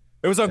 Yeah.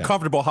 It was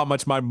uncomfortable how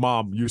much my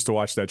mom used to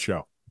watch that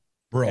show.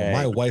 Bro, Hey.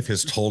 my wife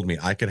has told me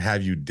I could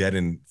have you dead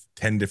in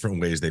 10 different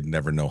ways they'd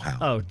never know how.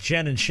 Oh,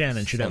 Jen and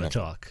Shannon should have a Son of-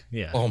 talk.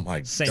 Yeah. Oh,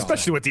 my Same God.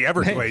 Especially with the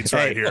Everglades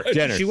right here.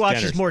 Jenners, She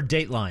watches Jenners, more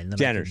Dateline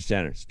than I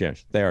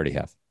Jenners. They already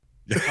have.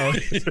 Oh,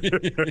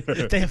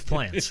 they have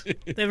plans.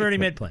 They've already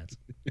made plans.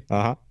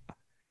 Uh-huh.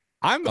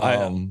 I'm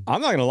not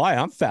gonna lie,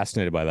 I'm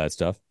fascinated by that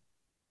stuff.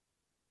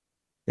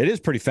 It is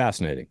pretty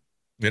fascinating.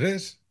 It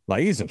is.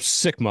 Like, he's some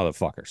sick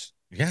motherfuckers.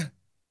 Yeah.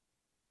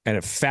 And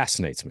it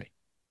fascinates me.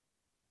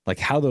 Like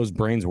how those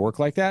brains work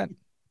like that.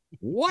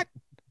 What?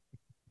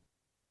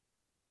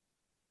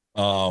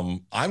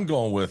 I'm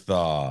going with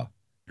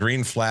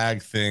green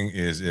flag thing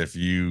is if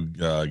you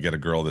get a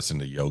girl that's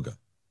into yoga.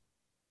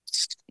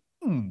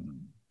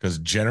 Because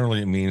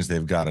generally it means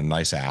they've got a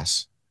nice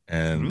ass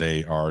and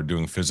they are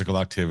doing physical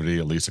activity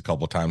at least a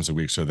couple of times a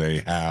week, so they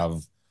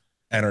have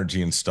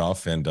energy and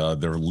stuff, and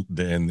they're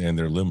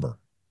limber.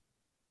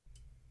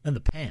 And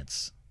the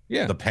pants.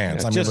 Yeah. The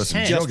pants. Yeah, I mean, just, listen,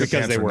 just yoga because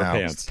pants they are wear now-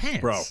 pants.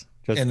 Pants. Bro.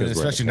 Just And because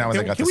especially we're now when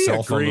they Can- got the can we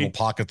cell phone agree? little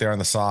pocket there on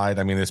the side.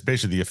 I mean, it's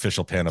basically the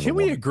official pant of a Can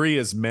we woman. agree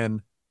as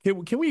men?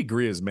 Can we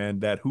agree as men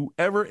that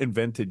whoever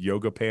invented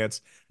yoga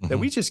pants, that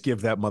we just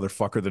give that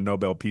motherfucker the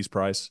Nobel Peace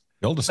Prize?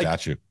 Build a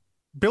statue.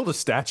 Build a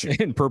statue.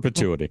 in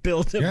perpetuity.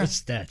 Build him Yeah. a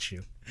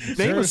statue. Name a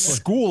Seriously.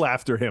 school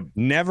after him.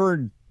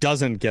 Never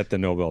doesn't get the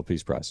Nobel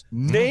Peace Prize.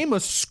 Name a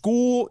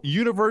school,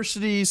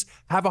 universities,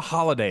 have a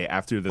holiday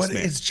after this But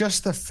man. it's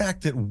just the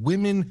fact that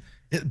women,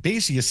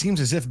 it seems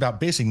as if about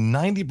basically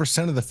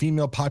 90% of the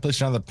female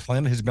population on the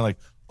planet has been like,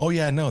 oh,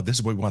 yeah, no, this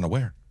is what we want to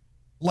wear.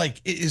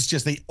 Like, it's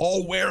just they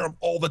all wear them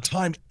all the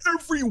time.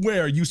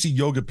 Everywhere you see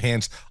yoga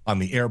pants on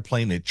the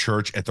airplane, at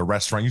church, at the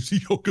restaurant, you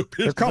see yoga pants.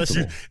 They're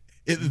comfortable.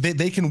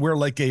 They can wear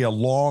like a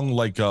long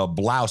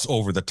blouse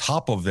over the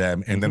top of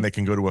them, and then they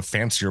can go to a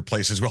fancier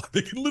place as well.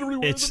 They can literally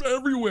wear It's- them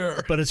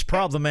everywhere. But it's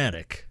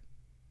problematic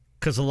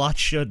because a lot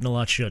should and a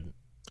lot shouldn't.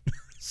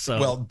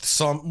 So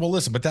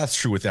listen, but that's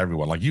true with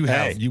everyone. Like we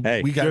got in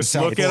just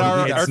South look at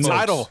Florida, our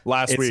title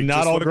last week. It's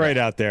not all great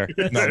out there.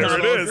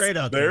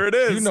 There it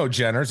is. You know,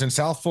 Jenners, in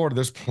South Florida,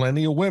 there's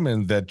plenty of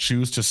women that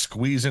choose to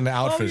squeeze into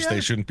outfits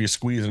they shouldn't be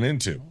squeezing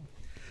into.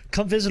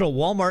 Come visit a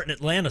Walmart in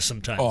Atlanta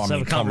sometime. Oh, Let's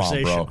have a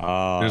conversation. Come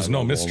on, bro. There's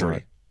no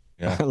mystery.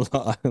 Yeah.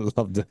 I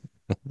loved it.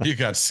 You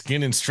got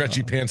skin and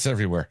stretchy pants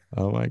everywhere.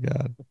 Oh my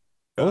God.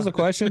 What was the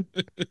question?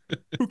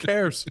 Who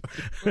cares?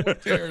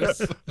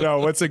 No,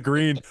 what is a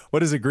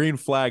green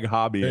flag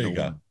hobby? There you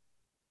go.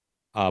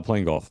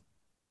 Playing golf.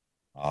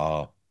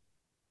 Oh.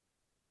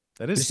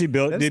 That is Just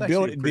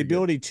the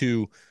ability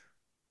to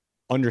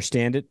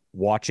understand it,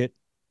 watch it,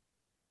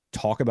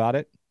 talk about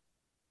it.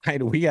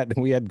 We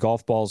had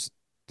golf balls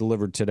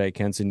delivered today.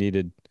 Kenzie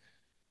needed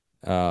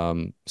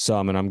some,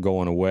 and I'm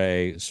going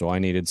away, so I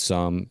needed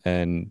some,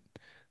 and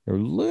they're a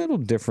little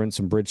different.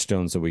 Some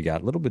Bridgestones that we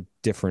got, a little bit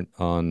different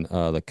on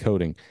the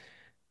coating.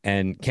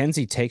 And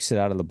Kenzie takes it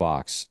out of the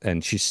box,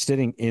 and she's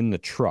sitting in the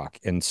truck,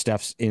 and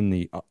Steph's in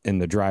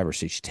the driver's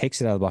seat. She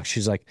takes it out of the box.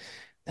 She's like,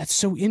 "That's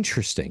so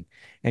interesting,"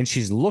 and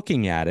she's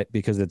looking at it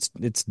because it's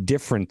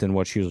different than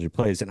what she usually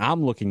plays. And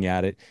I'm looking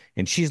at it,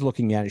 and she's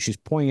looking at it. She's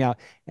pointing out,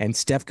 and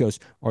Steph goes,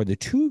 "Are the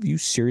two of you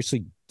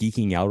seriously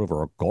geeking out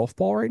over a golf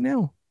ball right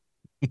now?"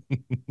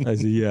 I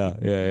said, "Yeah,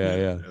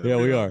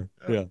 we are.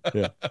 Yeah."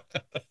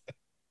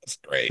 That's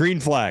great.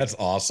 Green flag. That's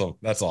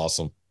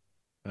awesome.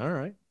 All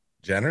right.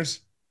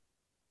 Jenners?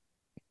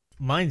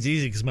 Mine's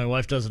easy because my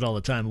wife does it all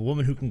the time. A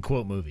woman who can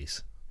quote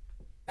movies.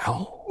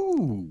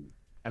 Oh.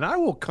 And I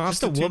will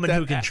constitute Just a woman that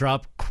who can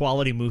drop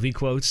quality movie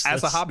quotes.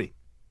 as a hobby.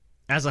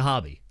 As a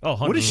hobby. Oh,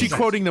 100%. What is she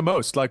quoting the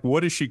most? Like,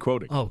 what is she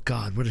quoting? Oh,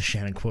 God. What does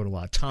Shannon quote a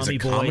lot? Tommy Is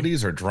it Boy.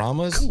 comedies or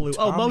dramas? Clue.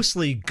 Oh,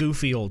 mostly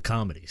goofy old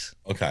comedies.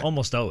 Okay.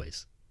 Almost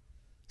always.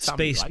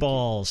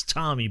 Spaceballs,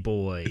 Tommy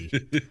Boy.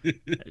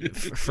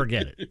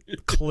 Forget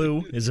it.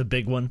 Clue is a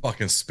big one.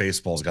 Fucking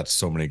Spaceballs got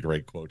so many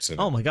great quotes in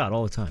it. Oh, my God.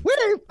 All the time. We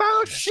ain't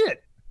found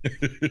shit.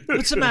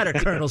 What's the matter,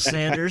 Colonel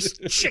Sanders?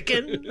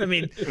 Chicken? I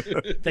mean,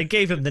 they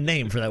gave him the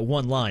name for that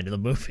one line in the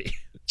movie.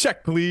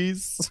 Check,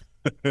 please.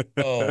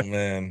 Oh,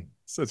 man.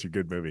 Such a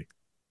good movie.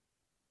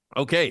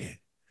 Okay.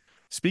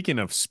 Speaking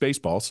of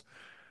Spaceballs,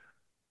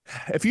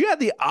 if you had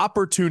the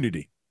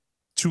opportunity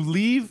to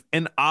leave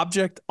an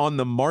object on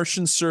the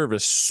Martian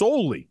surface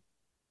solely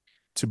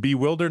to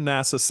bewilder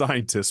NASA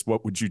scientists,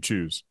 what would you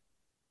choose?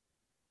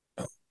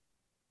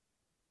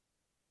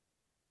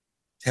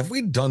 Have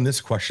we done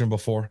this question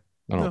before?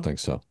 I don't think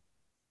so.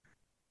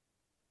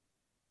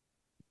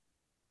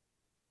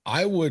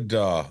 I would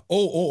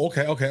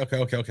okay.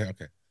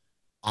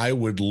 I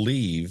would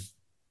leave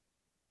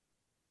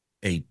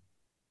a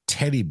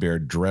teddy bear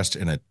dressed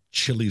in a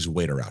Chili's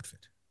waiter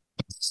outfit.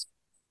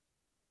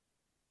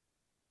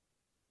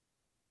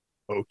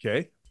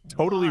 Okay.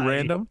 Totally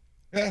random.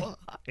 Yeah.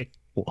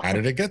 Why? How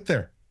did it get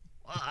there?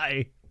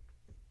 Why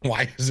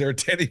is there a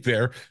teddy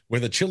bear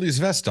with a Chili's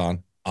vest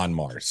on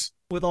Mars?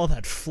 With all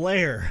that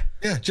flair.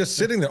 Yeah, just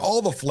sitting there.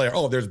 All the flair.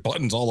 Oh, there's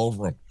buttons all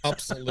over him.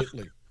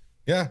 Absolutely.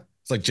 Yeah.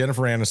 It's like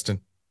Jennifer Aniston.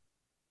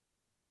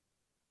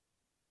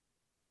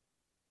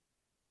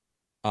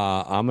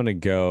 I'm going to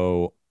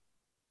go.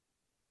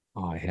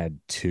 Oh, I had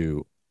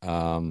two.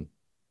 I'm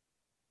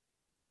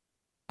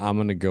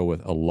going to go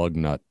with a lug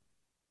nut.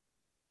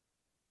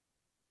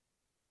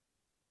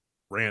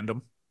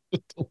 Random.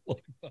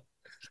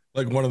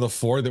 Like one of the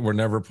four that were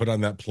never put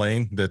on that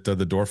plane that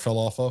the door fell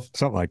off of.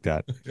 Something like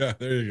that. Yeah,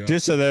 there you go.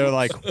 Just so they're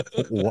like,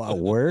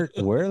 where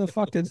the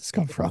fuck did this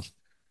come from?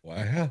 Why?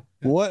 Yeah.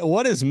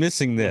 What is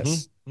missing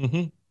this?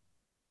 Mm-hmm.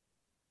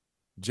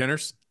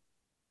 Jenners?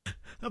 How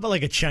about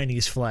like a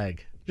Chinese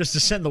flag? Just to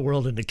send the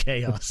world into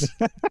chaos.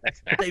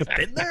 They've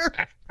been there?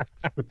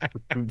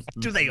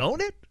 Do they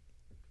own it?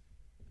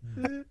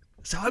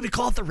 Is that why we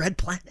call it the Red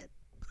Planet?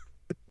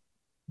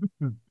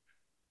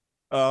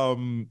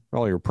 Where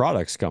all your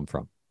products come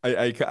from.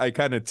 I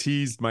kind of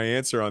teased my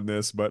answer on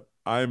this, but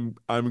I'm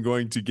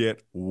going to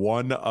get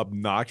one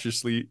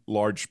obnoxiously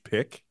large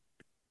pick,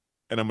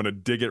 and I'm going to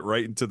dig it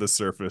right into the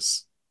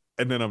surface,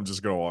 and then I'm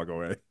just going to walk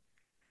away.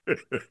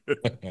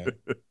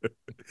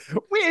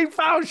 We ain't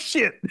found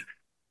shit.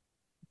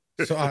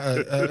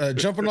 So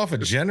jumping off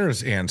of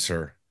Jenner's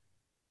answer,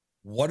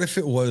 what if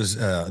it was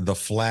the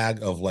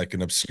flag of like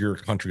an obscure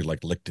country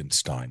like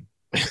Liechtenstein?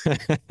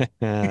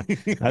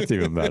 That's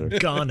even better.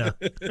 Ghana.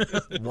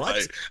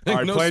 What? All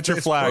right, plant your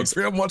flags.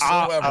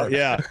 Whatsoever.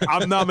 Yeah.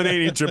 I'm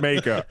nominating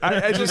Jamaica.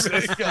 I just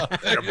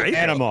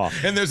Panama.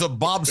 And there's a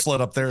bobsled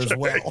up there as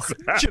well.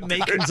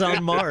 Jamaicans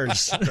on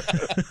Mars.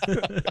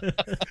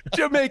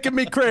 Jamaica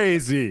me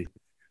crazy.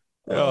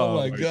 Oh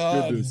my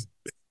God.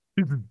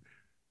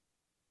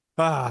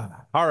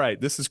 All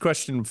right. This is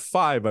question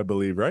 5, I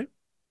believe, right?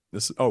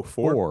 This is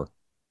 4.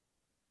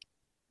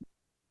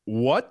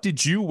 What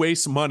did you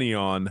waste money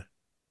on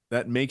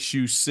that makes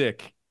you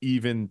sick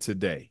even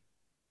today?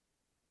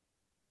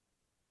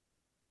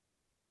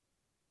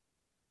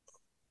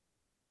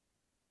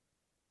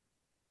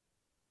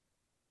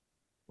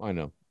 I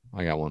know.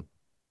 I got one.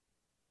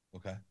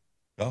 Okay.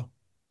 Go.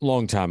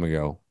 Long time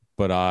ago,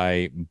 but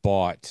I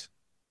bought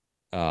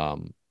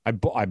I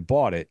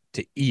bought it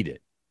to eat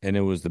it, and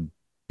it was the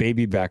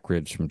baby back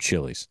ribs from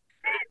Chili's.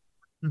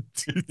 You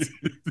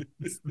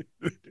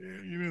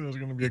knew there was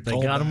going to be a They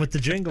got him with the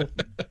jingle.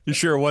 You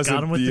sure it wasn't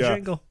Got him with the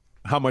jingle.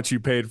 how much you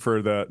paid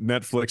for the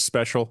Netflix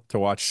special to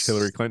watch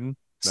Hillary Clinton?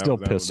 Still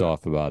pissed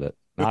off about it.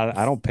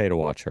 I don't pay to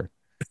watch her.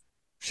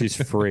 She's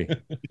free.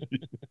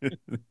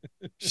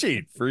 She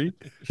ain't free.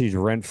 She's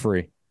rent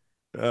free.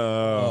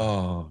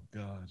 Oh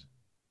God.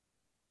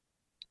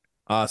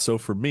 So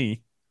for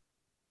me,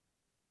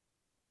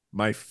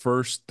 my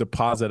first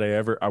deposit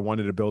I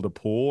wanted to build a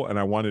pool, and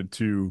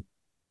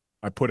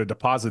I put a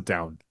deposit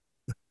down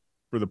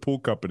for the pool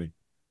company,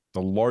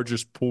 the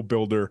largest pool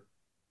builder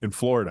in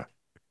Florida.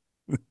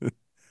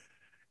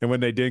 And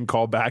when they didn't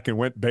call back and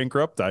went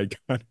bankrupt, I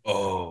got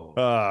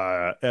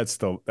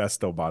that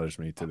still bothers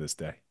me to this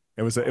day.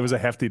 It was a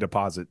hefty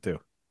deposit too.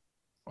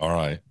 All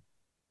right.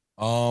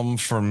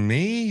 For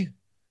me,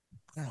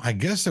 I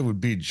guess it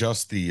would be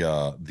just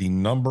the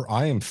number.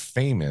 I am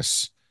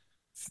famous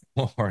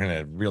for, and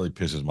it really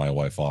pisses my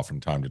wife off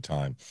from time to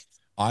time.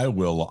 I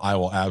will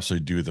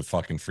absolutely do the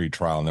fucking free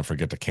trial and then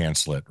forget to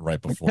cancel it right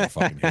before it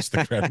fucking hits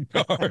the credit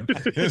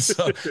card.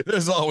 So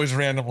there's always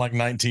random like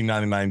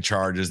 $19.99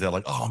 charges. They're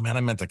like, oh man,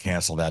 I meant to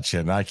cancel that shit.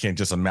 And I can't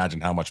just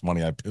imagine how much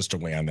money I pissed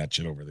away on that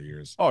shit over the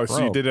years. Oh,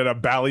 so you did it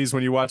at Bally's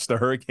when you watched the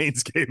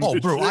Hurricanes game? Oh,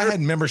 bro, I had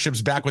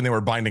memberships back when they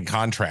were binding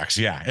contracts.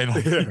 Yeah. And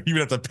you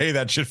would have to pay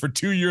that shit for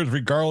 2 years,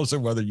 regardless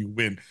of whether you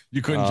win.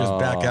 You couldn't just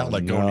back out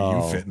like going to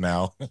UFIT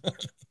now.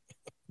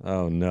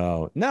 Oh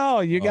no.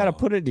 No, you got to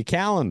put it in your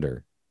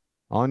calendar.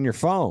 On your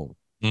phone.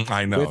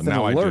 I know.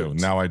 Now I do.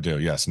 Now I do.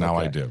 Yes. Now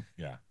I do.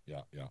 Yeah.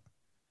 All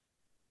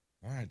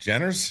right.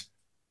 Jenners?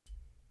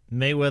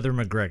 Mayweather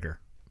McGregor.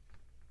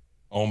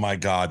 Oh, my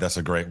God. That's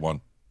a great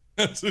one.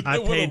 I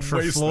paid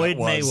for Floyd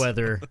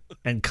Mayweather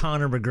and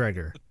Conor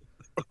McGregor.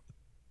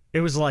 It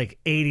was like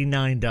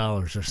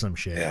 $89 or some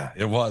shit. Yeah,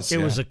 it was.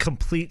 It was a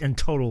complete and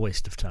total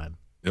waste of time.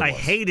 I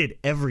hated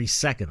every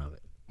second of it.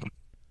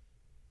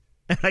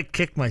 And I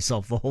kicked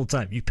myself the whole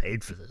time. You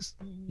paid for this,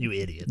 you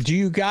idiot. Do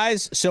you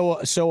guys? So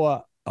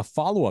a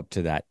follow up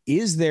to that: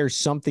 is there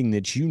something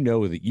that you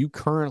know that you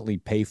currently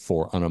pay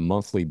for on a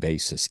monthly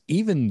basis,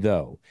 even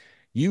though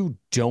you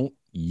don't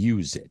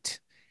use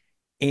it,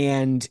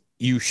 and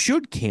you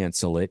should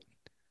cancel it,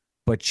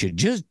 but you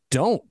just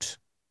don't?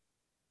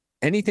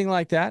 Anything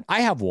like that?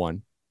 I have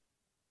one,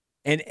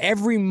 and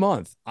every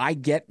month I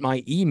get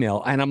my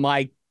email, and I'm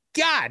like,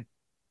 God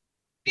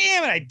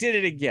damn it, I did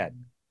it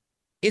again.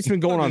 It's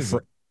been going on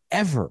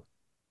forever.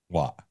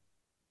 What?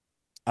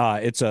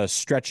 It's a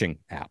stretching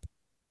app,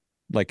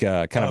 like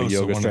a kind of a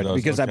yoga stretch.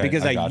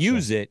 Because I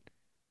use it,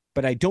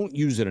 but I don't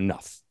use it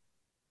enough.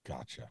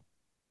 Gotcha.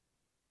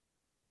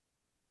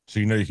 So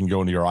you can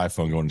go into your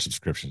iPhone, go into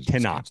subscriptions.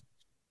 Cannot.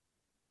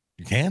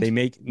 You can't? They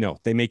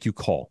make you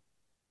call.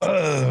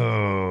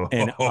 Oh.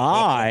 And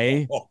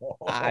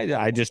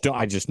I just don't.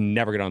 I just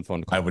never get on the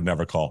phone to call. I would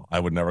never call.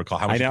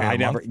 How much I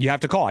never. You have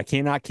to call. I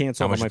cannot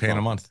cancel. How much you paying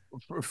a month?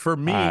 For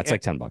me, it's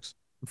like $10.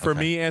 For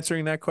me,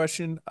 answering that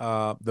question,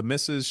 the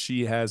missus,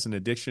 she has an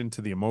addiction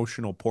to the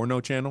emotional porno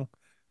channel.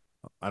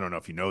 I don't know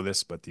if you know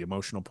this, but the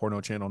emotional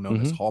porno channel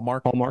known as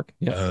Hallmark. Hallmark,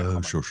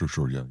 yeah.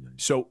 Sure, yeah.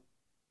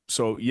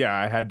 So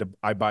yeah,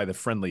 I buy the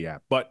Friendly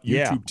app, but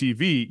YouTube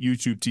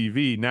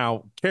TV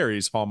now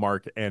carries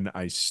Hallmark, and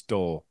I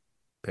still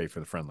pay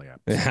for the Friendly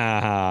app.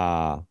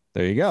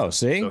 There you go.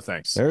 See? So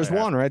thanks. There's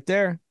one right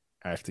there.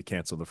 I have to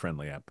cancel the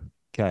Friendly app.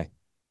 Okay.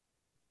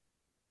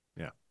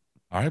 Yeah.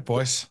 All right,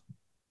 boys.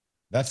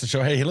 That's the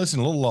show. Hey, listen,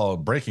 a little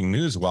breaking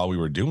news while we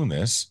were doing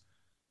this.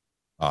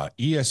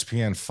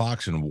 ESPN,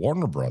 Fox, and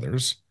Warner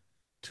Brothers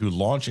to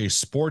launch a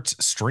sports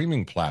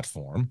streaming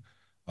platform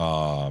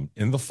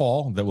in the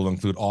fall that will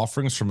include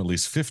offerings from at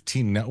least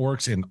 15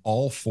 networks in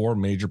all 4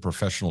 major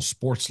professional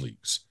sports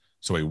leagues.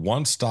 So a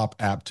one-stop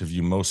app to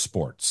view most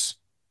sports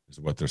is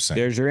what they're saying.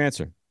 There's your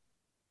answer.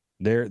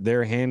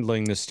 They're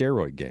handling the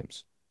steroid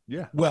games.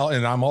 Yeah. Well,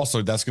 and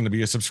that's going to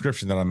be a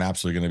subscription that I'm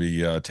absolutely going to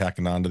be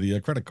tacking onto the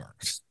credit card.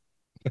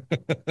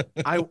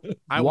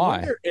 I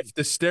wonder if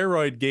the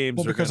steroid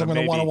games because I'm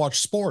going to want to watch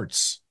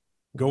sports.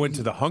 Go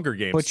into the Hunger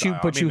Games.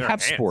 But you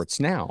have sports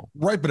now.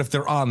 Right, but if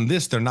they're on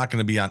this, they're not going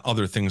to be on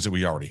other things that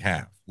we already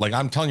have. Like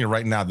I'm telling you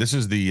right now, this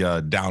is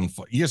the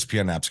downfall.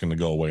 ESPN app's going to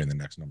go away in the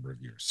next number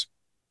of years.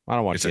 I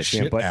don't watch ESPN, a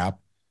shit app.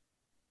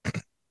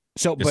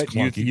 So, but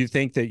you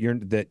think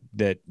that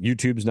that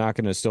YouTube's not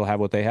going to still have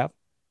what they have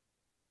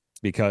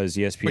because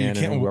ESPN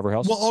and whoever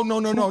else? Well,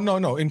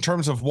 no. In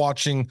terms of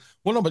watching,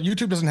 but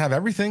YouTube doesn't have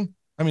everything.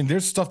 I mean,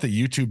 there's stuff that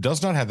YouTube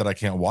does not have that I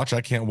can't watch.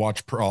 I can't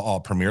watch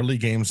Premier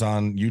League games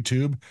on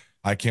YouTube.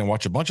 I can't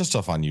watch a bunch of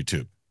stuff on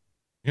YouTube.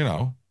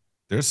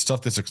 There's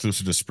stuff that's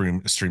exclusive to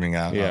streaming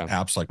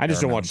apps like. I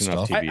just don't watch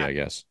enough TV. I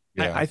guess.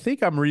 Yeah. I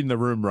think I'm reading the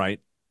room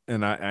right,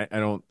 and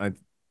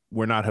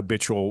we're not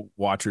habitual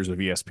watchers of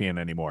ESPN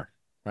anymore,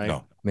 right?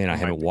 No, man, I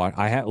haven't watched.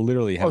 I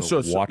literally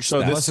haven't watched.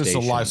 So this is a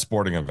live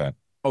sporting event,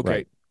 okay?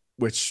 Right.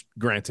 Which,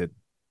 granted,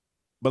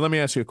 but let me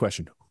ask you a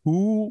question: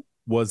 who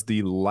was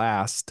the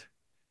last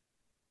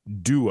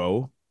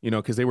duo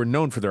because they were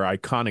known for their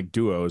iconic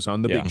duos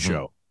on the Big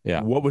Show.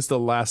 Yeah. What was the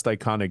last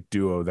iconic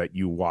duo that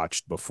you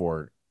watched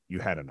before you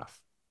had enough?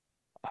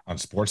 On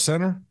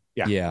SportsCenter?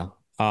 Yeah. Yeah.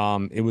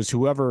 It was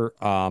whoever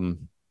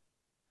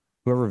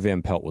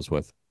Van Pelt was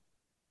with.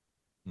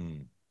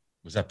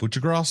 Was that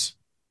Butchergross?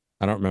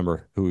 I don't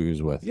remember who he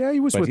was with. Yeah, he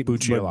was with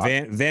Bucci a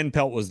lot. Van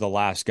Pelt was the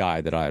last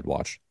guy that I had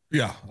watched.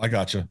 Yeah, I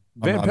got you.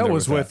 Van Pelt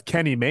was with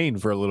Kenny Mayne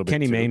for a little bit.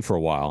 Kenny too. Mayne for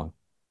a while.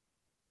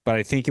 But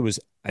I think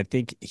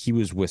he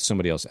was with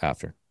somebody else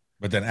after.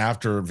 But then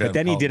after Van But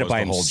then he Pelt did it was by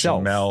the whole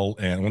himself. Jamel,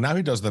 and now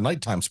he does the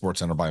nighttime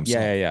SportsCenter by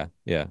himself.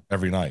 Yeah.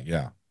 Every night,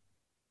 yeah.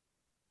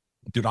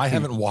 Dude, I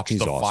haven't watched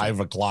the awesome. 5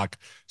 o'clock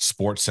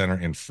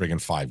SportsCenter in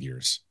friggin' 5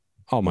 years.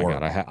 Oh my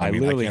God. I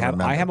literally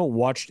haven't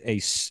watched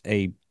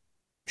a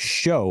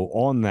show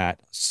on that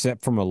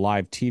set from a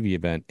live TV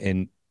event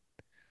in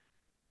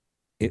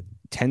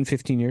 10,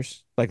 15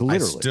 years. Like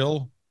literally. I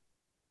still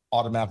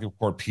automatically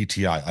record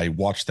PTI. I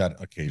watch that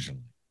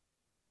occasionally.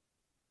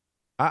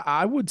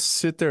 I would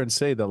sit there and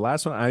say the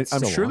last one, I'm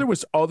so sure long. there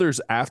was others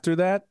after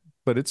that,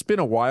 but it's been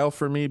a while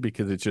for me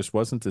because it just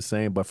wasn't the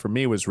same. But for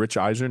me, it was Rich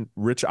Eisen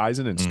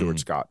and Stuart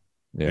Scott.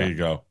 Yeah. There you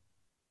go.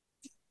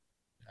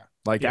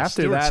 Like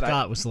after Stuart that,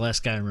 Scott was the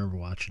last guy I remember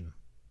watching.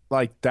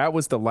 like that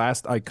was the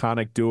last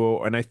iconic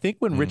duo. And I think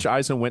when Rich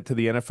Eisen went to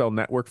the NFL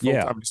Network,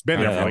 it's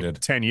been there for like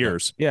 10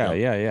 years.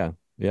 Yeah.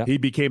 He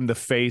became the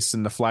face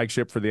and the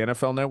flagship for the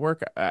NFL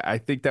Network. I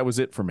think that was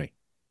it for me.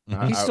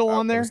 He's still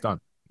on there? I was done.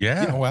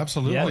 Yeah, oh,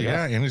 absolutely.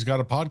 Yeah. And he's got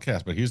a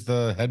podcast, but he's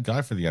the head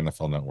guy for the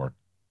NFL Network.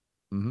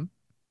 Mm-hmm.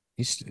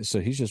 He's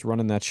just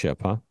running that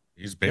ship, huh?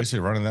 He's basically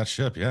running that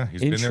ship. Yeah,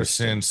 he's been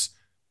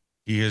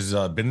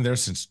there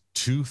since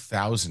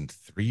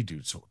 2003,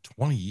 dude. So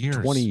 20 years.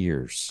 20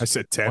 years. I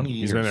said 10.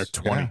 He's been there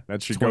 20. Yeah.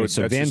 That should 20. go.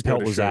 So that Van should go Pelt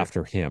to was show you.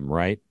 after him,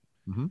 right?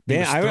 Mm-hmm.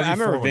 I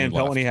remember Van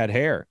Pelt when he had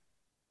hair.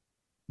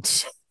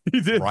 He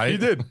did. Right? He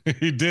did.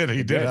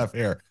 He did have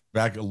hair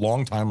back a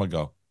long time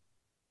ago.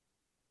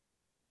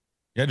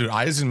 Yeah, dude.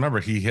 Eisen, remember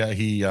he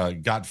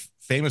got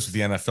famous with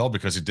the NFL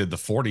because he did the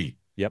 40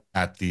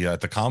 at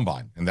the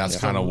combine, and that's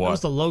kind of what that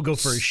was the logo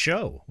for his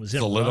show. Was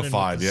him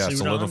solidified. Yeah,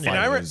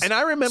 solidified. And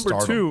I remember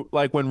stardom. too,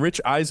 like when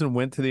Rich Eisen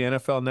went to the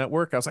NFL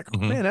Network, I was like, oh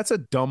man, that's a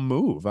dumb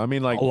move. I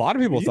mean, like a lot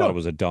of people thought it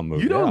was a dumb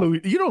move. You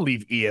don't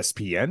leave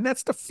ESPN.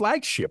 That's the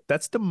flagship.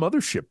 That's the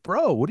mothership,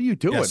 bro. What are you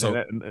doing? Yeah, so-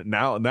 and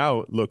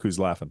now look who's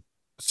laughing.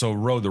 So,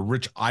 the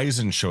Rich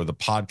Eisen show, the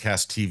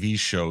podcast TV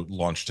show,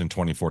 launched in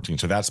 2014.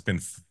 So that's been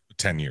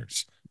 10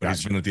 years. But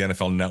he's been at the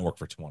NFL Network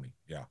for 20.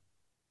 Yeah.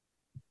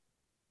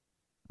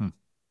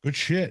 Good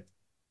shit.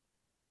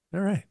 All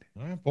right,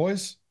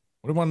 boys.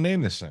 What do you want to name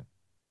this thing?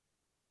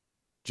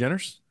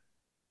 Jenners?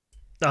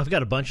 I've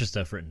got a bunch of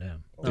stuff written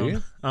down. Do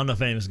you? I don't know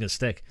if anything's going to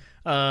stick.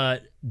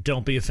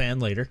 Don't be a fan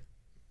later.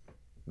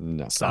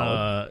 No.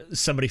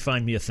 Somebody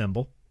find me a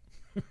thimble.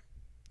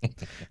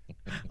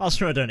 I'll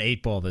throw down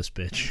 8-ball this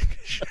bitch.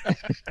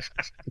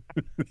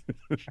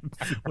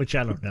 Which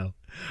I don't know.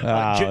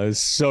 It's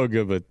so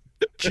good, but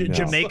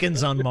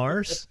Jamaicans on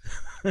Mars.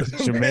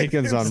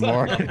 Jamaicans on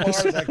Mars.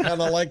 I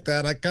kind of like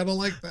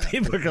that.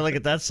 People are going to look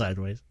at that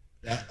sideways.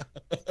 Yeah.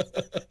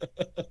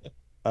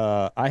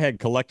 I had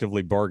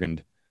collectively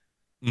bargained.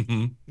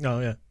 Mm-hmm. Oh,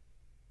 yeah.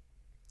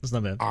 That's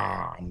not bad.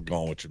 I'm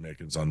going with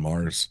Jamaicans on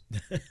Mars.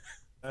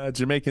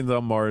 Jamaicans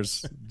on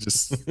Mars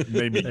just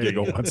made me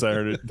giggle once I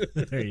heard it.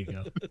 There you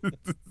go.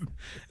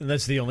 And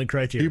that's the only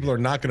criteria. People are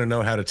not going to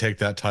know how to take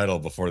that title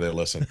before they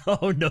listen.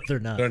 Oh, no, they're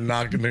not. They're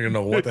not going to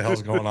know what the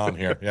hell's going on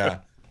here. Yeah.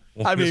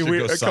 I mean, we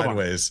go come on.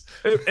 sideways.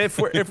 If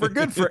we're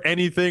good for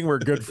anything, we're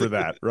good for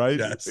that, right?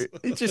 Yes.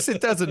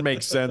 It doesn't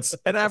make sense.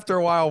 And after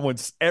a while,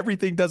 once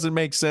everything doesn't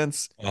make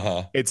sense,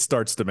 it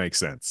starts to make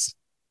sense.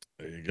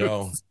 There you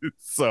go.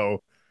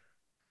 So,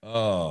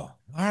 all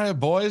right,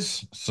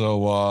 boys.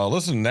 So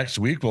listen, next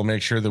week we'll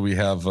make sure that we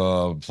have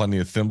plenty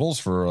of thimbles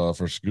for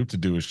Scoop to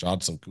do his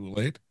shots of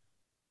Kool-Aid.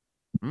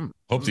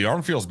 Hope the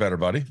arm feels better,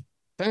 buddy.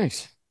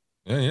 Thanks.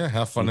 Yeah.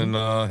 Have fun and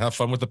have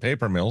fun with the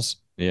paper mills.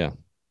 Yeah.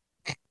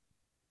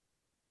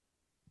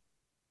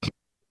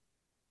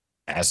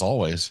 As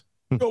always,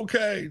 go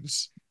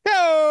Canes.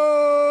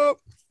 Go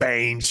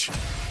Baines.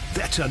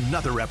 That's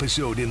another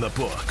episode in the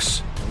books.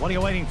 What are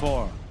you waiting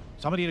for?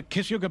 Somebody to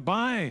kiss you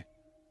goodbye?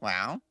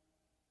 Well,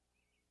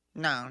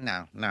 no,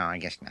 I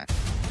guess not.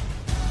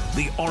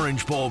 The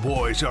Orange Bowl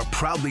Boys are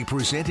proudly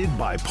presented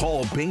by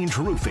Paul Baines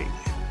Roofing.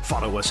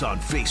 Follow us on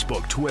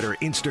Facebook, Twitter,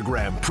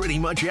 Instagram, pretty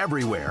much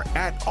everywhere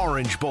at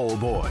Orange Bowl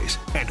Boys.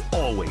 And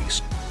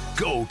always,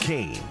 go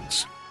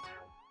Canes.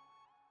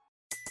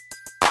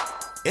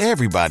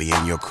 Everybody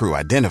in your crew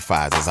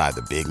identifies as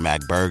either Big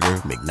Mac Burger,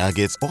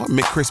 McNuggets, or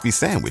McCrispy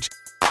Sandwich.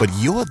 But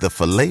you're the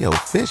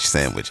Filet-O-Fish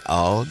Sandwich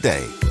all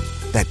day.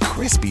 That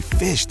crispy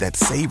fish, that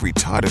savory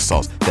tartar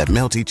sauce, that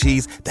melty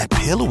cheese, that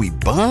pillowy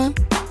bun.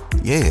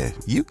 Yeah,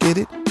 you get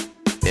it.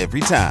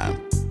 Every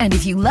time. And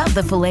if you love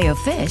the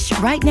Filet-O-Fish,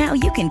 right now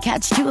you can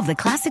catch 2 of the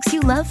classics you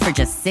love for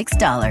just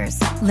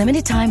 $6.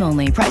 Limited time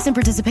only. Price and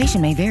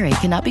participation may vary.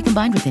 Cannot be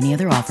combined with any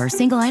other offer.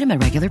 Single item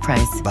at regular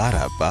price.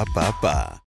 Ba-da-ba-ba-ba.